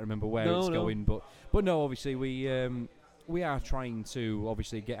 and you can't remember where No, it's no. going. But no, obviously we are trying to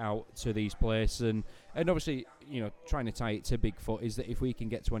obviously get out to these places, and obviously trying to tie it to Bigfoot is that if we can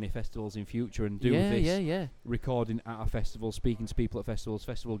get to any festivals in future and do this Yeah. recording at a festival, speaking to people at festivals,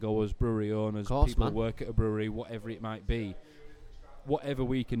 festival goers, brewery owners, Course, people man. who work at a brewery, whatever it might be, whatever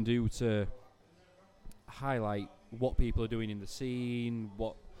we can do to highlight what people are doing in the scene,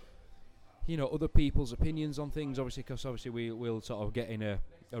 what other people's opinions on things, obviously, because we'll sort of get in a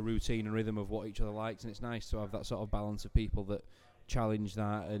routine and rhythm of what each other likes, and it's nice to have that sort of balance of people that challenge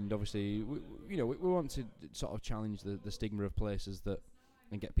that, and obviously we want to sort of challenge the stigma of places that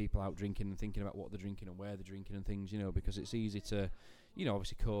and get people out drinking and thinking about what they're drinking and where they're drinking and things, because it's easy to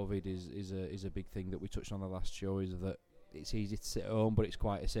obviously COVID is a big thing that we touched on the last show, is that it's easy to sit at home, but it's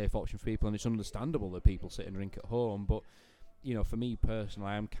quite a safe option for people, and it's understandable that people sit and drink at home. But for me personally,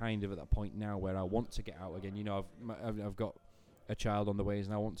 I'm kind of at that point now where I want to get out again. I've got a child on the ways,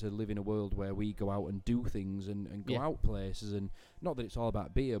 and I want to live in a world where we go out and do things and go Yeah. out places, and not that it's all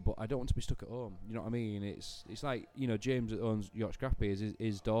about beer, but I don't want to be stuck at home. You know what I mean? It's like James that owns York Scrappy,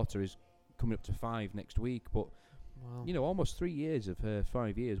 his daughter is coming up to 5 next week, but Wow. almost 3 years of her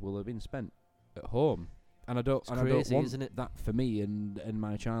 5 years will have been spent at home. And I don't crazy, want isn't it? that for me and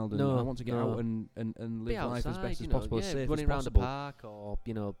my child. And No, I want to get out and live life as best as possible, as safe running as around possible. the park, or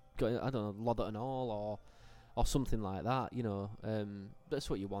going, I don't know, Lodderton Hall or something like that. That's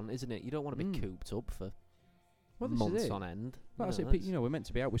what you want, isn't it? You don't want to be cooped up for months on end. That's it. We're meant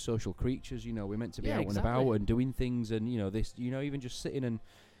to be out with social creatures. We're meant to be out and about and doing things, and even just sitting and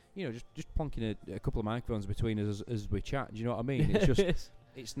just plonking a couple of microphones between us as we chat. Do you know what I mean? It's just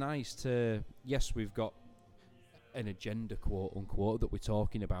it's nice to, yes, we've got an agenda, quote unquote, that we're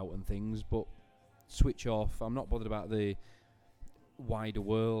talking about and things, but switch off. I'm not bothered about the wider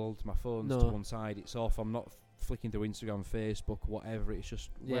world. My phone's to one side, it's off. I'm not flicking through Instagram, Facebook, whatever. It's just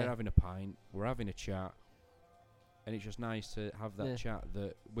we're having a pint, we're having a chat, and it's just nice to have that chat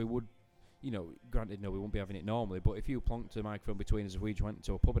that we would, granted, no, we won't be having it normally, but if you plonked a microphone between us, if we just went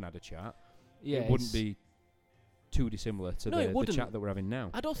to a pub and had a chat, it wouldn't be too dissimilar to the chat that we're having now.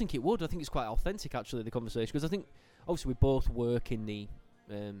 I don't think it would. I think it's quite authentic, actually, the conversation, because I think obviously we both work in the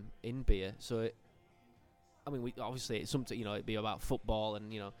in beer, so obviously it's something, it'd be about football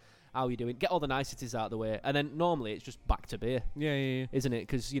and how you doing, get all the niceties out of the way, and then normally it's just back to beer. Yeah. Isn't it?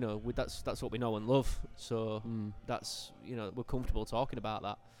 Because that's what we know and love. So that's we're comfortable talking about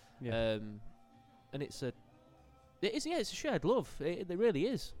that. Yeah. And it's a shared love. It really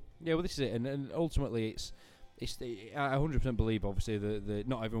is. Yeah. Well, this is it, and ultimately I 100% believe, obviously, that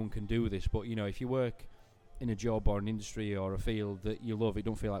not everyone can do this, but if you work in a job or an industry or a field that you love, it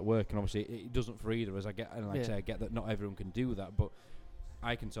don't feel like work, and obviously it doesn't for either. As I get, and like I say, I get that not everyone can do that, but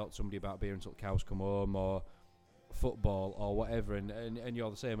I can talk to somebody about beer until the cows come home, or football, or whatever, and you're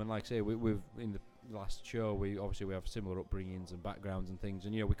the same. And like I say, we've in the last show, we have similar upbringings and backgrounds and things,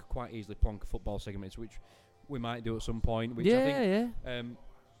 and we could quite easily plonk a football segment, which we might do at some point. Which I think,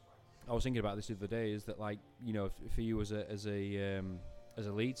 I was thinking about this the other day. Is that for you as a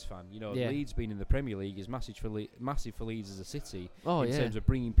Leeds fan, Leeds being in the Premier League is massive for Leeds as a city in terms of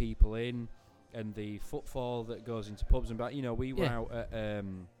bringing people in and the footfall that goes into pubs and back. We were out at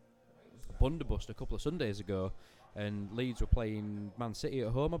Bunderbust a couple of Sundays ago, and Leeds were playing Man City at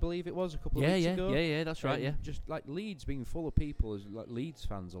home, I believe it was, a couple of weeks ago. Yeah, that's right. Yeah, just like Leeds being full of people, as like Leeds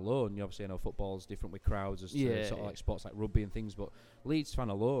fans alone. Obviously, I know football's different with crowds as to sort of like sports like rugby and things, but Leeds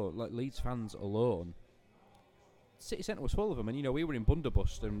fans alone. City Centre was full of them, and we were in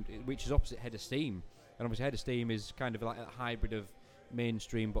Bunderbust, which is opposite Head of Steam, and obviously Head of Steam is kind of like a hybrid of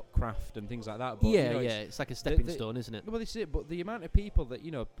mainstream but craft and things like that. But it's like a stepping stone, isn't it? Well, this is it. But the amount of people that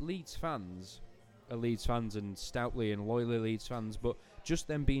Leeds fans are Leeds fans and stoutly and loyally Leeds fans, but just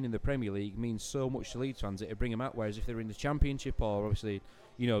them being in the Premier League means so much to Leeds fans that it bring them out. Whereas if they're in the Championship or obviously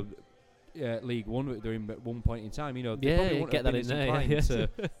League One, they're in at one point in time, they probably wouldn't get have that been in as there.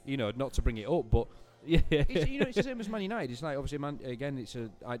 inclined to not to bring it up, but it's the same as Man United. It's like obviously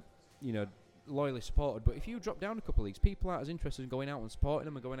it's loyally supported, but if you drop down a couple of leagues, people aren't as interested in going out and supporting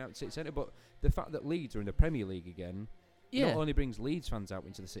them and going out to City Centre. But the fact that Leeds are in the Premier League again not only brings Leeds fans out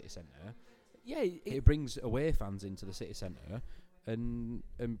into the City Centre, it brings away fans into the City Centre and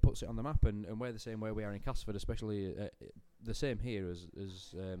puts it on the map. And we're the same way we are in Castleford, especially the same here as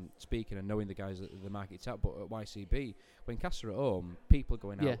speaking and knowing the guys at the market's out. But at YCB, when Castleford are at home, people are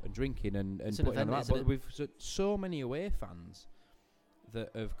going out and drinking and putting on the map. But we've so many away fans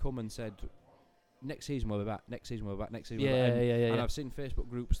that have come and said, next season we'll be back, next season we'll be back, next season we'll be back. And I've seen Facebook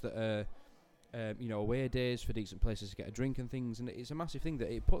groups that are away days for decent places to get a drink and things, and it's a massive thing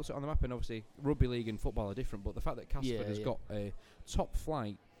that it puts it on the map. And obviously rugby league and football are different, but the fact that Castleford has got a top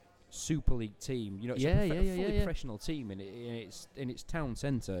flight Super League team, it's a fully professional team in its town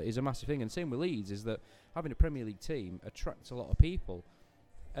centre is a massive thing. And same with Leeds, is that having a Premier League team attracts a lot of people,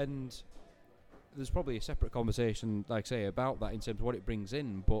 and there's probably a separate conversation, like I say, about that in terms of what it brings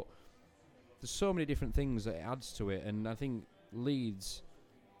in, but there's so many different things that it adds to it. And I think Leeds,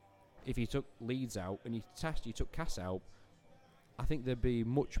 if you took Leeds out and you took Cass out, I think they'd be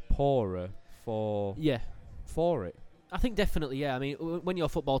much poorer for it. I think definitely, yeah. I mean, when your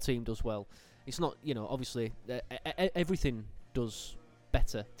football team does well, it's not, obviously everything does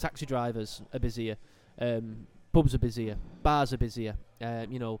better. Taxi drivers are busier, pubs are busier, bars are busier,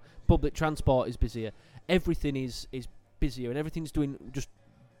 public transport is busier. Everything is busier, and everything's doing just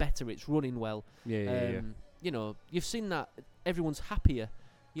better. It's running well. You've seen that everyone's happier.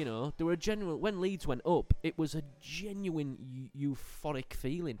 There were when Leeds went up, it was a genuine euphoric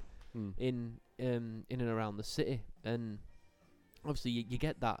feeling in and around the city, and obviously you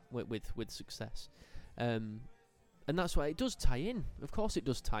get that with success, and that's why it does tie in. Of course, it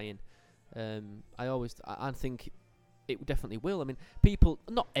does tie in. I think it definitely will. I mean,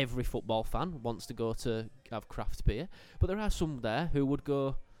 not every football fan wants to go to have craft beer, but there are some there who would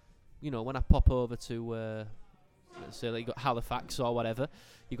go, when I pop over to, let's say you got Halifax or whatever,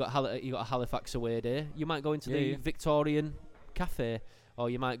 you got a Halifax away day. You might go into the Victorian Cafe, or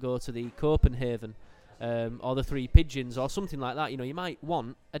you might go to the Copenhagen, or the Three Pigeons, or something like that. You might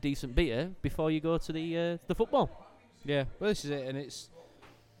want a decent beer before you go to the football. Yeah, well, this is it, and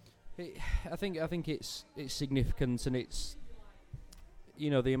I think it's significant, and it's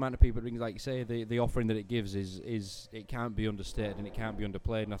the amount of people, like you say, the offering that it gives is it can't be understated and it can't be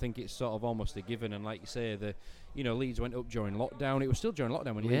underplayed, and I think it's sort of almost a given. And like you say, Leeds went up during lockdown. It was still during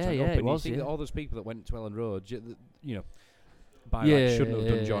lockdown when Leeds went up, and you think that all those people that went to Ellen Road, by right shouldn't have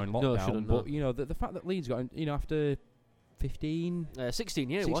done during lockdown. But the fact that Leeds got after 16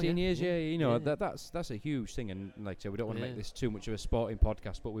 years, that's a huge thing. And like I say, we don't want to make this too much of a sporting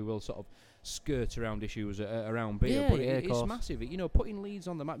podcast, but we will sort of skirt around issues around beer. But it's massive. Putting Leeds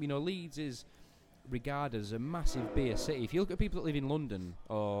on the map. Leeds is regarded as a massive beer city. If you look at people that live in London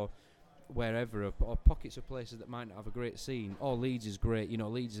or wherever, or pockets of places that might not have a great scene, Leeds is great.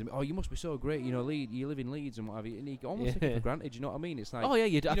 Leeds is, you must be so great. Leeds, you live in Leeds and what have you, and you almost take it for granted. You know what I mean? It's like, I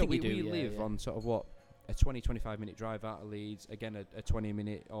think we do. We live on sort of what, a 20-25 minute drive out of Leeds, again a 20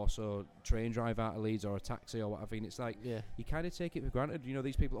 minute or so train drive out of Leeds, or a taxi or whatever, and it's like you kind of take it for granted.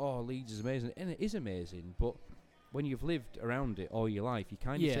 These people, Leeds is amazing, and it is amazing, but when you've lived around it all your life, you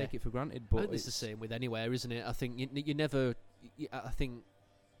kind of take it for granted. But it's the same with anywhere, isn't it? I think you never, I think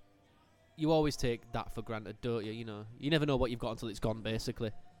you always take that for granted, don't you? You never know what you've got until it's gone,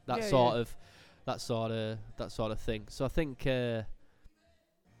 basically. That sort of thing. So I think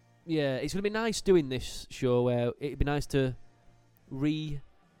it's going to be nice doing this show where it'd be nice to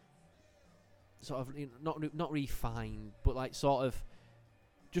not refine, but like sort of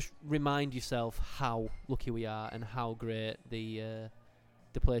just remind yourself how lucky we are and how great the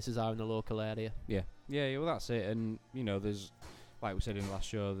places are in the local area. Yeah, well that's it. And there's, like we said in the last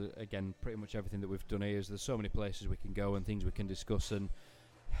show, again, pretty much everything that we've done here is there's so many places we can go and things we can discuss. And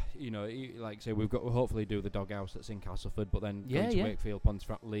like I say, we'll hopefully do the Doghouse that's in Castleford, but then going to Wakefield,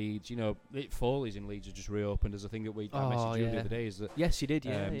 Pontefract, Leeds. Foley's in Leeds has just reopened as a thing that I messaged you the other day. Is that yes, you did.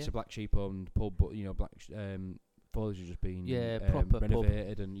 It's a Black Sheep owned pub, but Foley's has just been proper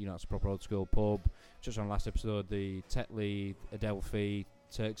renovated, pub. and it's a proper old school pub. Just on last episode, the Tetley, Adelphi,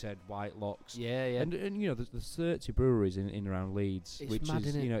 Turk's Head, Whitelocks. And there's 30 breweries in around Leeds, it's which mad,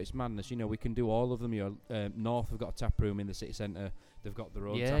 is it's madness. We can do all of them. North have got a tap room in the city centre. They've got their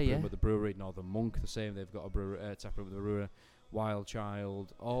own tap room with the brewery. Northern Monk the same. They've got a tap room with the brewery. Wild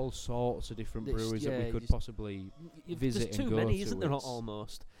Child, all sorts of different breweries that we could possibly visit. There's too many, isn't there?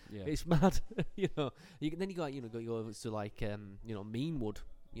 Almost. Yeah. It's mad. Then you go over to like Meanwood,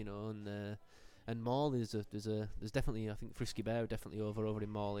 and Morley. There's definitely, I think Frisky Bear definitely over in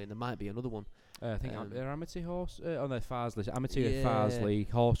Morley, and there might be another one. I think they're Amity Horse on their Farsley. Amity Farsley,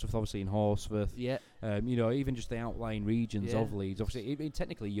 Horsforth obviously in Horsforth. Yeah. Even just the outlying regions of Leeds. Obviously,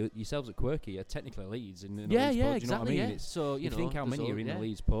 technically yourselves at Quirky are technically Leeds in Leeds exactly. You know what I mean? Yeah. So you think how many are in the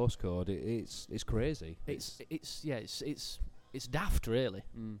Leeds postcode? It's crazy. It's daft, really.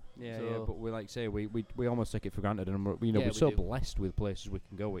 But we like say we almost take it for granted, and we're so blessed with places we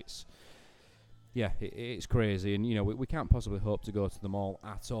can go. It's crazy, and we can't possibly hope to go to them all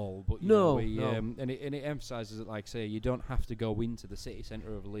at all. But no. And it emphasises that, like say, you don't have to go into the city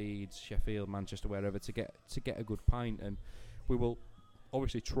centre of Leeds, Sheffield, Manchester, wherever to get a good pint. And we will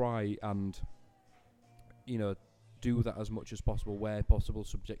obviously try and do that as much as possible where possible,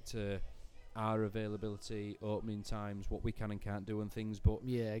 subject to our availability, opening times, what we can and can't do, and things. But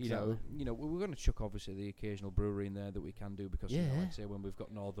exactly. We're going to chuck obviously the occasional brewery in there that we can do, because like say, when we've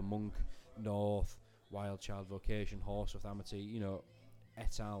got Northern Monk, North, Wild Child, Vocation, Horsforth, Amity,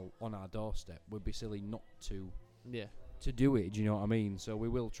 et al. On our doorstep, we'd be silly not to do it. Do you know what I mean? So we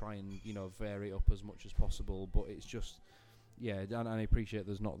will try and vary it up as much as possible. But it's just and I appreciate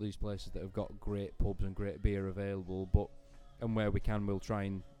there's not these places that have got great pubs and great beer available, but where we can, we'll try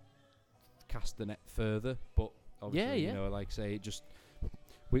and cast the net further. But obviously, like say, it just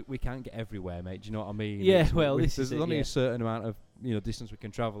we can't get everywhere, mate. Do you know what I mean? There's only a certain amount of distance we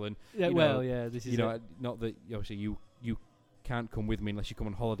can travel, and this is not that obviously you can't come with me unless you come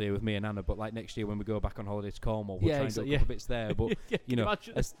on holiday with me and Anna. But like next year when we go back on holiday to Cornwall, we'll try and do a couple bits there. But a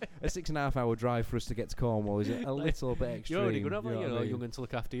 6.5 hour drive for us to get to Cornwall is a little bit extreme. You're only going to have young to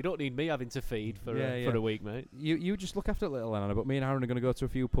look after. You don't need me having to feed for a week, mate. You just look after little Anna. But me and Aaron are going to go to a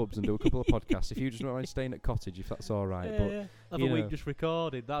few pubs and do a couple of podcasts. If you just don't mind staying at cottage, if that's all right. Have a week just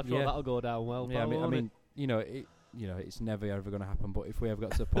recorded. That'll go down well. Yeah, I mean, it's never ever going to happen. But if we ever got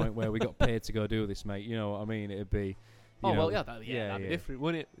to the point where we got paid to go do this, mate, you know what I mean? It'd be. That'd be different,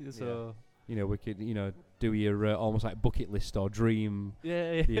 wouldn't it? So we could, do your almost like bucket list or dream,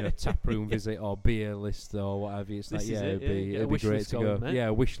 Yeah. tap room visit or beer list or whatever. It's like, This is it'd it, be yeah. it'd be Wish great list to going, go. mate. Yeah,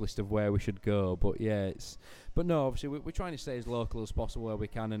 a wish list of where we should go. But but no, obviously we're trying to stay as local as possible where we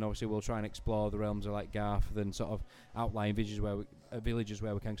can, and obviously we'll try and explore the realms of like Garforth and sort of outlying villages where we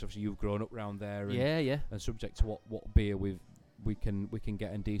can. Cause obviously you've grown up round there. And, Yeah. and subject to what beer we can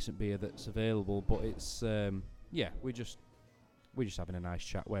get and decent beer that's available. But it's we're just having a nice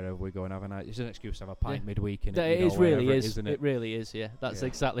chat wherever we go and have a nice. It's an excuse to have a pint midweek. It really is, isn't it? It really is. Yeah, that's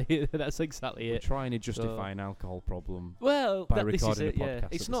exactly We're it. trying to justify an alcohol problem. Well, by this is recording it. a Yeah, podcast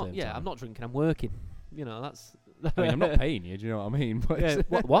it's at the not. same Yeah, time. I'm not drinking. I'm working. That's. I mean, I'm not paying you. Do you know what I mean? But Yeah,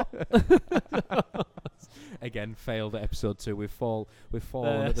 what? again, failed at episode 2. We've fallen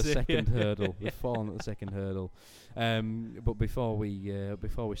at the second hurdle. We've fallen at the second hurdle. But before we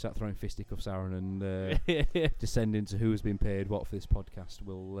start throwing fisticuffs, Aaron, and descend into who's been paid what for this podcast,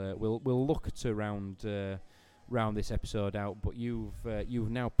 we'll look to round this episode out. But you've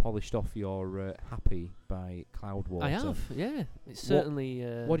now polished off your Happy by Cloudwater. I have. Yeah, it's certainly.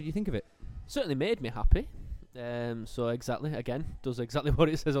 What did you think of it? Certainly made me happy. So exactly, again, does exactly what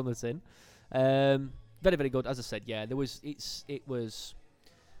it says on the tin. Very, very good. As I said, yeah, it was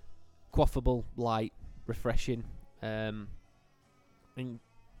quaffable, light, refreshing. And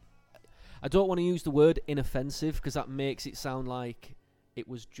I don't want to use the word inoffensive because that makes it sound like it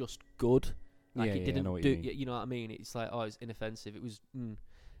was just good. Like it didn't do. You know what I mean? It's like, oh, it's inoffensive. It was a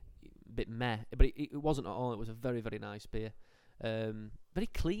bit meh, but it wasn't at all. It was a very, very nice beer. Very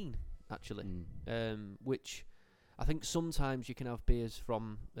clean, actually. Which I think sometimes you can have beers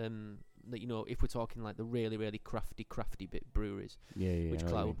from that, if we're talking like the really, really crafty bit breweries, which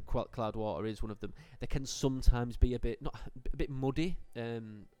Cloudwater is one of them. They can sometimes be a bit muddy,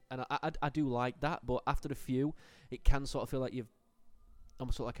 and I do like that. But after a few, it can sort of feel like you've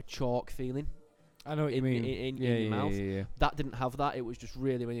almost sort of like a chalk feeling. I know what you mean. In your mouth. Yeah. That didn't have that. It was just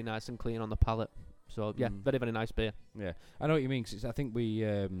really, really nice and clean on the palate. So yeah, very, very nice beer. Yeah, I know what you mean. Cause I think we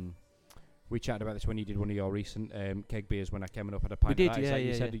chatted about this when you did one of your recent keg beers when I came up at a pint. We did, of that.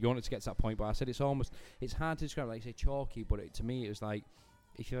 you said you wanted to get to that point, but I said it's hard to describe. Like you say, chalky, but to me it was like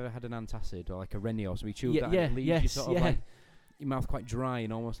if you ever had an antacid or like a Rennie or something, you chew that and it leaves you sort of like your mouth quite dry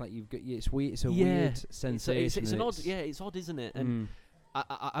and almost like you've got. It's weird. It's a weird sensation. It's an odd. Yeah, it's odd, isn't it? And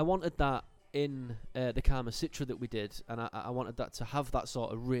I wanted that in the Karma Citra that we did, and I wanted that to have that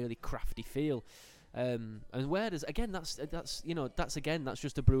sort of really crafty feel. And whereas again, that's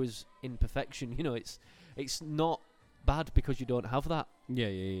just a brewer's imperfection. It's not bad because you don't have that.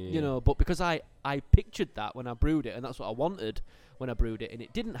 Yeah. But because I pictured that when I brewed it, and that's what I wanted when I brewed it, and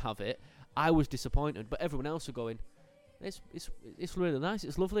it didn't have it, I was disappointed. But everyone else were going, it's really nice,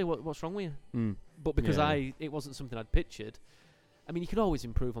 it's lovely. What's wrong with you? But because it wasn't something I'd pictured. I mean, you can always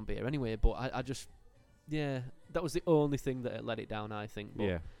improve on beer anyway, but I just, that was the only thing that let it down, I think.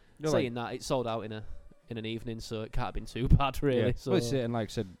 But saying that, it sold out in an evening, so it can't have been too bad, really. Yeah. So. Well, it's, and like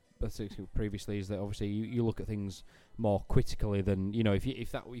I said previously, is that obviously you look at things more critically than if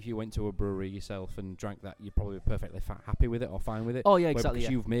you went to a brewery yourself and drank that, you'd probably be perfectly happy with it or fine with it. Oh yeah, exactly.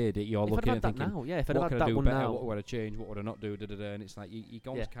 Because you've made it, you're looking at thinking, if I'd what had could I that do one better? now, What would I change? What would I not do? And it's like you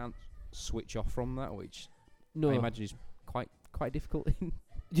almost can't switch off from that, which I imagine is quite difficult.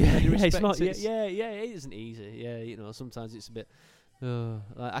 It's not. It isn't easy. Yeah, sometimes it's a bit.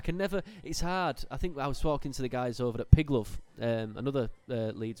 I can never. It's hard. I think I was talking to the guys over at Piglove, another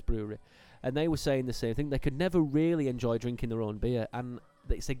Leeds brewery, and they were saying the same thing. They could never really enjoy drinking their own beer, and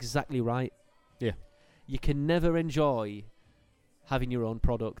it's exactly right. Yeah, you can never enjoy having your own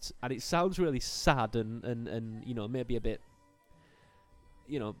product, and it sounds really sad and maybe a bit,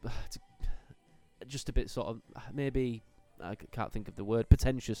 just a bit sort of maybe. I can't think of the word,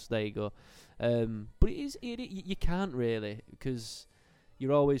 pretentious, there you go. But you can't really, because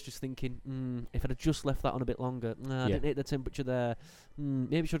you're always just thinking, if I'd have just left that on a bit longer, I didn't hit the temperature there,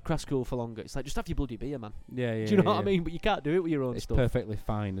 maybe it should crash cool for longer. It's like, just have your bloody beer, man. Do you know what I mean? But you can't do it with your own stuff. It's perfectly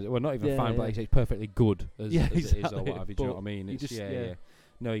fine. Well, not even fine, but like I say, it's perfectly good as it is or what have you. Do you know what I mean? It's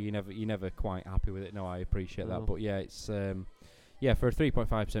No, you're never quite happy with it. No, I appreciate that. But yeah, it's... for a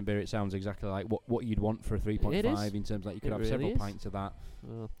 3.5% beer, it sounds exactly like what you'd want for a 3.5 in terms of like you could have several pints of that.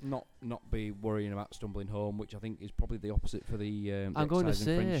 Not be worrying about stumbling home, which I think is probably the opposite for the I'm going to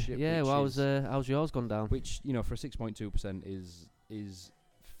say, how's yours gone down? Which, for a 6.2% is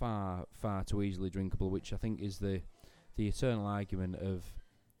far too easily drinkable, which I think is the eternal argument of,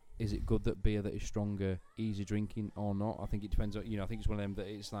 is it good that beer that is stronger, easy drinking or not? I think it depends on, I think it's one of them that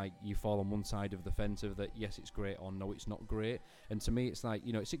it's like you fall on one side of the fence of that, yes, it's great or no, it's not great. And to me, it's like,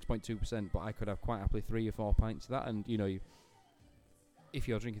 it's 6.2%, but I could have quite happily 3 or 4 pints of that. And, if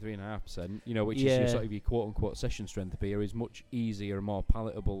you're drinking 3.5%, which is your sort of your quote unquote session strength beer, is much easier and more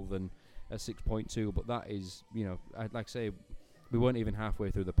palatable than a 6.2. But that is, I'd like to say, we weren't even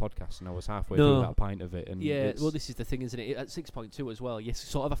halfway through the podcast, and I was halfway through that pint of it. And well, this is the thing, isn't it? At 6.2 as well, you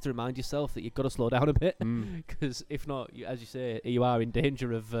sort of have to remind yourself that you've got to slow down a bit, because if not, as you say, you are in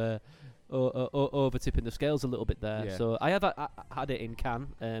danger of over tipping the scales a little bit there. Yeah. So I have had it in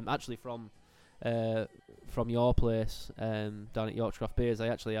can, actually from your place down at Yorkshire Craft Beers. I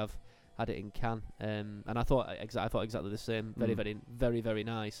actually have had it in can, and I thought exactly the same. Very, very, very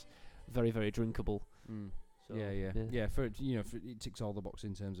nice, very, very drinkable. So, yeah. For it ticks all the boxes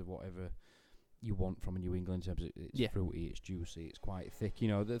in terms of whatever you want from a New England. In terms of it's fruity, it's juicy, it's quite thick.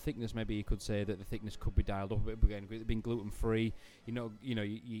 The thickness, maybe you could say that the thickness could be dialed up a bit. But again, being gluten free, you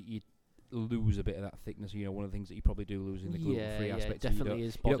lose a bit of that thickness. One of the things that you probably do lose in the gluten free aspect. It definitely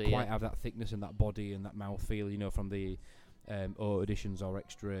is body. You don't quite have that thickness and that body and that mouthfeel. From the oat additions or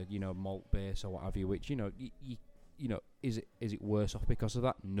extra, malt base or what have you. Which is it worse off because of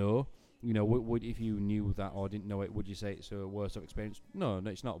that? No. Would if you knew that or didn't know it, would you say it's a worse off experience? No,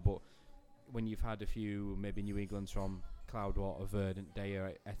 it's not. But when you've had a few, maybe New Englands from Cloudwater, Verdant,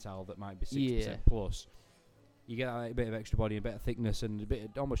 Daya, et al. That might be 6% plus, you get a bit of extra body, a bit of thickness, and a bit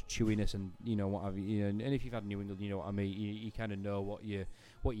of almost chewiness, and what have you. And if you've had New England, you know what I mean. You kind of know what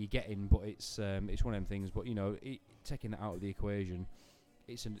you're getting, but it's one of them things. But taking that out of the equation,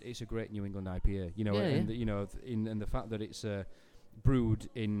 it's a great New England IPA. And the fact that it's brewed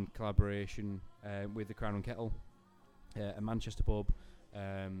in collaboration with the Crown and Kettle, a Manchester pub,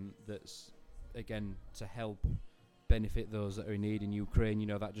 that's again to help benefit those that are in need in Ukraine.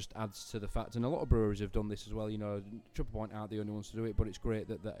 That just adds to the fact, and a lot of breweries have done this as well. Triple Point aren't the only ones to do it, but it's great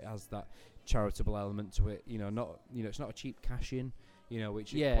that it has that charitable element to it. It's not a cheap cash in,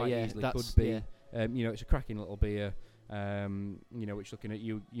 which it quite easily could be. It's a cracking little beer. Which looking at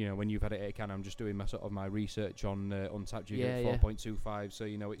when you've had it at a can, I'm just doing my research on Untappd. You get 4.25, so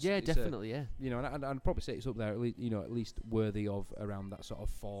it's definitely, and I'd probably say it's up there at least worthy of around that sort of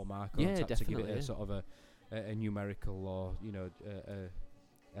 4 mark. On Untappd, to give it a sort of a numerical or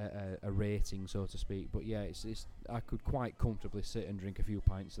a rating, so to speak. But it's I could quite comfortably sit and drink a few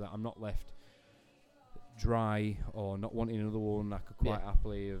pints of that. I'm not left dry or not wanting another one. I could quite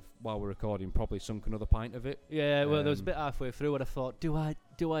happily while we're recording probably sunk another pint of it. Well, there was a bit halfway through and I thought, do I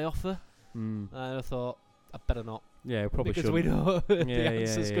offer? And I thought I better not. Probably because shouldn't. We know the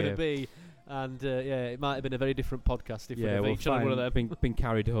answer's going to be. And it might have been a very different podcast if we'd have each one of them. Been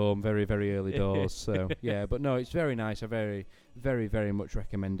carried home very, very early doors. So but no, it's very nice. I very, very, very much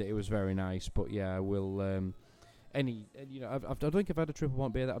recommend it. It was very nice. But I will. I don't think I've had a triple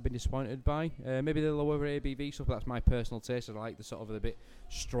malt beer that I've been disappointed by. Maybe the lower ABV stuff, but that's my personal taste. I like the sort of a bit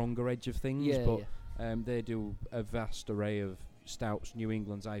stronger edge of things. They do a vast array of stouts, New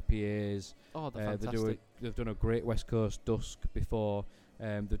England's IPAs. They're fantastic. They've done a great West Coast Dusk before.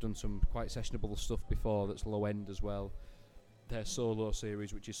 They've done some quite sessionable stuff before that's low end as well. Their Solo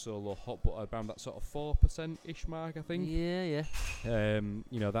series, which is Solo hot, but around that sort of 4%-ish mark, I think.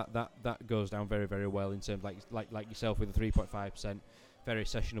 That goes down very, very well in terms like yourself with the 3.5%, very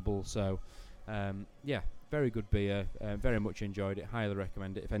sessionable. So, very good beer. Very much enjoyed it. Highly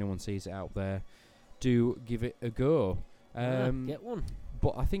recommend it. If anyone sees it out there, do give it a go. Get one.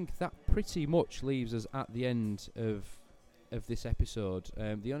 But I think that pretty much leaves us at the end of this episode.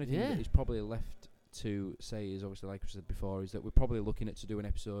 The only thing that is probably left to say is, obviously, like I said before, is that we're probably looking at to do an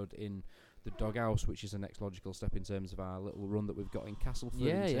episode in the Doghouse, which is the next logical step in terms of our little run that we've got in Castleford,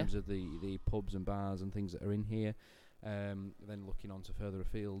 in terms of the pubs and bars and things that are in here. Then looking on to further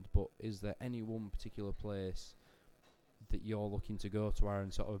afield. But is there any one particular place that you're looking to go to,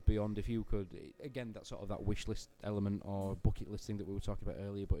 Aaron, sort of beyond, if you could, again, that sort of that wish list element or bucket list thing that we were talking about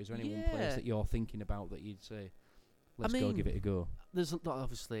earlier, but is there any one place that you're thinking about that you'd say, let's go give it a go? There's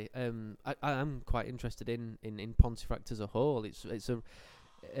obviously. I am quite interested in Pontefract as a whole. It's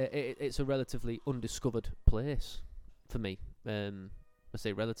a relatively undiscovered place for me. I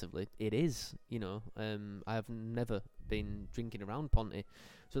say relatively. It is. I have never been drinking around Ponty,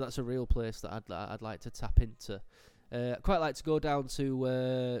 so that's a real place that I'd like to tap into. I'd quite like to go down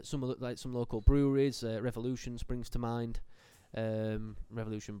to some local breweries. Revolution springs to mind.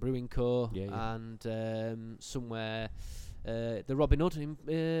 Revolution Brewing Co. And somewhere the Robin Hood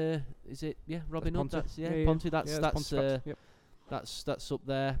is it? Robin Hood. That's Ponty. That's up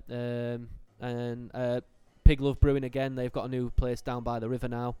there. And Pig Love Brewing again. They've got a new place down by the river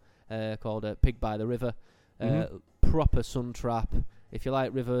now called Pig by the River. Proper sun trap. If you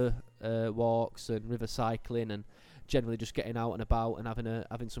like river walks and river cycling and generally just getting out and about and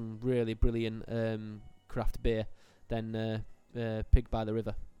having some really brilliant craft beer, then Pig by the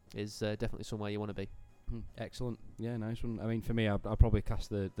River is definitely somewhere you want to be. Excellent. Yeah, nice one. I mean, for me, I'll probably cast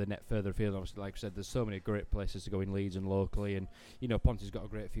the net further afield. Obviously, like I said, there's so many great places to go in Leeds and locally, and Ponty's got a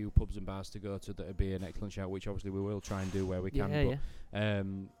great few pubs and bars to go to that would be an excellent shout, which obviously we will try and do where we can.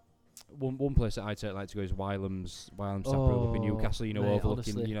 One place that I'd certainly like to go is Wylam's Tap Room up in Newcastle. Mate, overlooking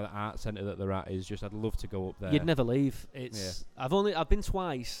honestly, the art centre that they're at is just. I'd love to go up there. You'd never leave. It's. Yeah. I've been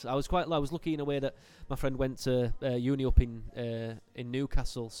twice. I was lucky in a way that my friend went to uni up in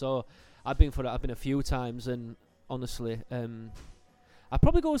Newcastle, so I've been a few times, and honestly, I'd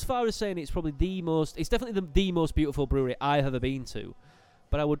probably go as far as saying it's definitely the most beautiful brewery I've ever been to,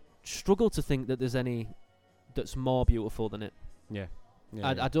 but I would struggle to think that there's any that's more beautiful than it. Yeah.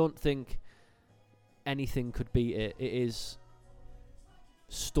 I don't think anything could beat it. It is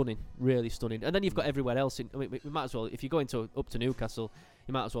stunning, really stunning. And then you've got everywhere else. We might as well, if you're going up to Newcastle,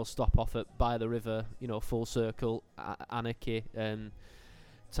 you might as well stop off at By the River, Full Circle, Anarchy,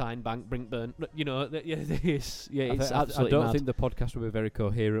 Tynebank, Brinkburn. It's absolutely I don't mad. think the podcast will be very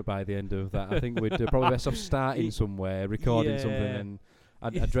coherent by the end of that. I think we'd probably best off starting somewhere, recording something, and I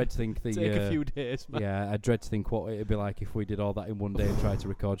dread to think take a few days, man. Yeah, I dread to think what it'd be like if we did all that in one day and tried to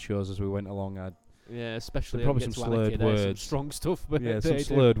record shows as we went along. Especially probably some slurred words, some strong stuff. But some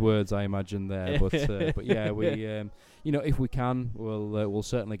slurred words, I imagine there. But yeah, we if we can, we'll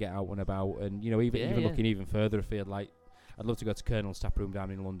certainly get out and about, and even looking even further afield. Like, I'd love to go to Colonel's Tap Room down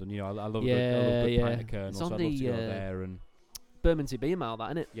in London. I love a good pint of Colonel, so I'd love to go there and. Bermondsey Beer Mile,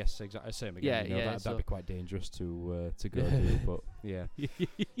 that, innit? Yes, exactly. Same again. That'd be quite dangerous to go do, but yeah,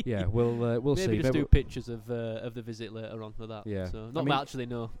 we'll see. Maybe just do pictures of the visit later on for that. Yeah, so actually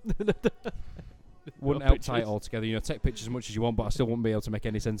no. Wouldn't help tie it all together. Take pictures as much as you want, but I still wouldn't be able to make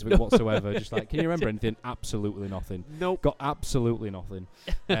any sense of it whatsoever. Just like, can you remember anything? Absolutely nothing. Nope. Got absolutely nothing.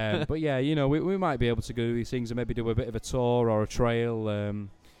 But yeah, we might be able to do these things and maybe do a bit of a tour or a trail.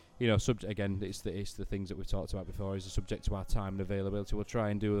 Subject again. It's the things that we've talked about before. Is subject to our time and availability. We'll try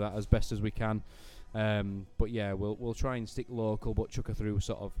and do that as best as we can. But yeah, we'll try and stick local, but chuck through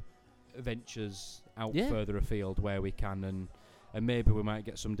sort of ventures out further afield where we can, and maybe we might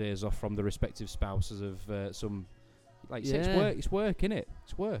get some days off from the respective spouses of some. Like you say, it's work, innit?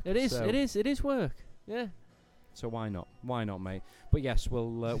 It's work. It is work. Yeah. So why not? Why not, mate? But yes,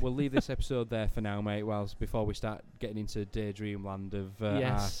 we'll leave this episode there for now, mate. Whilst before we start getting into daydream land of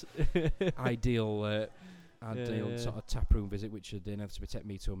our ideal sort of taproom visit, which would inevitably take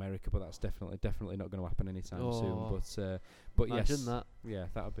me to America, but that's definitely not going to happen anytime soon. But imagine that. Yeah,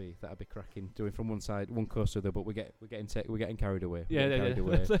 that'd be cracking. Doing from one coast to the other, but we're getting carried away.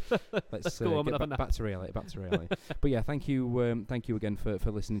 Let's go get back to reality. But yeah, thank you again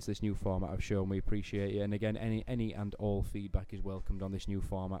for listening to this new format of show, and we appreciate it. And again, any and all feedback is welcomed on this new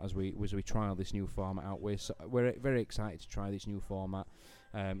format as we trial this new format out. We're very excited to try this new format.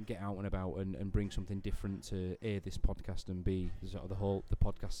 Get out and about and bring something different to A, this podcast, and B, sort of the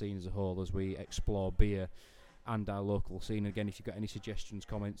podcast scene as a whole as we explore beer and our local scene. Again, if you've got any suggestions,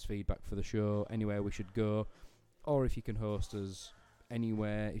 comments, feedback for the show, anywhere we should go, or if you can host us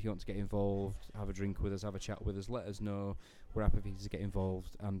anywhere, if you want to get involved, have a drink with us, have a chat with us, let us know. We're happy for you to get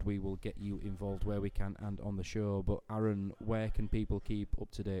involved, and we will get you involved where we can and on the show. But Aaron, where can people keep up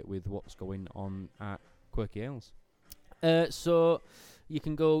to date with what's going on at Quirky Ales? So you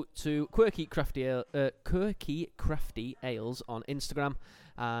can go to Quirky Crafty Ales on Instagram,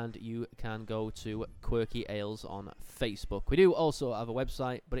 and you can go to Quirky Ales on Facebook. We do also have a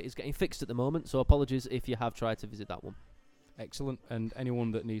website, but it is getting fixed at the moment, so apologies if you have tried to visit that one. Excellent. And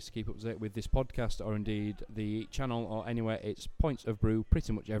anyone that needs to keep up to date with this podcast, or indeed the channel, or anywhere, it's Points of Brew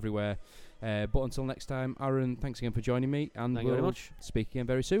pretty much everywhere. But until next time, Aaron, thanks again for joining me, and Thank you very much. Speak again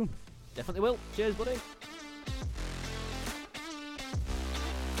very soon. Definitely will. Cheers, buddy.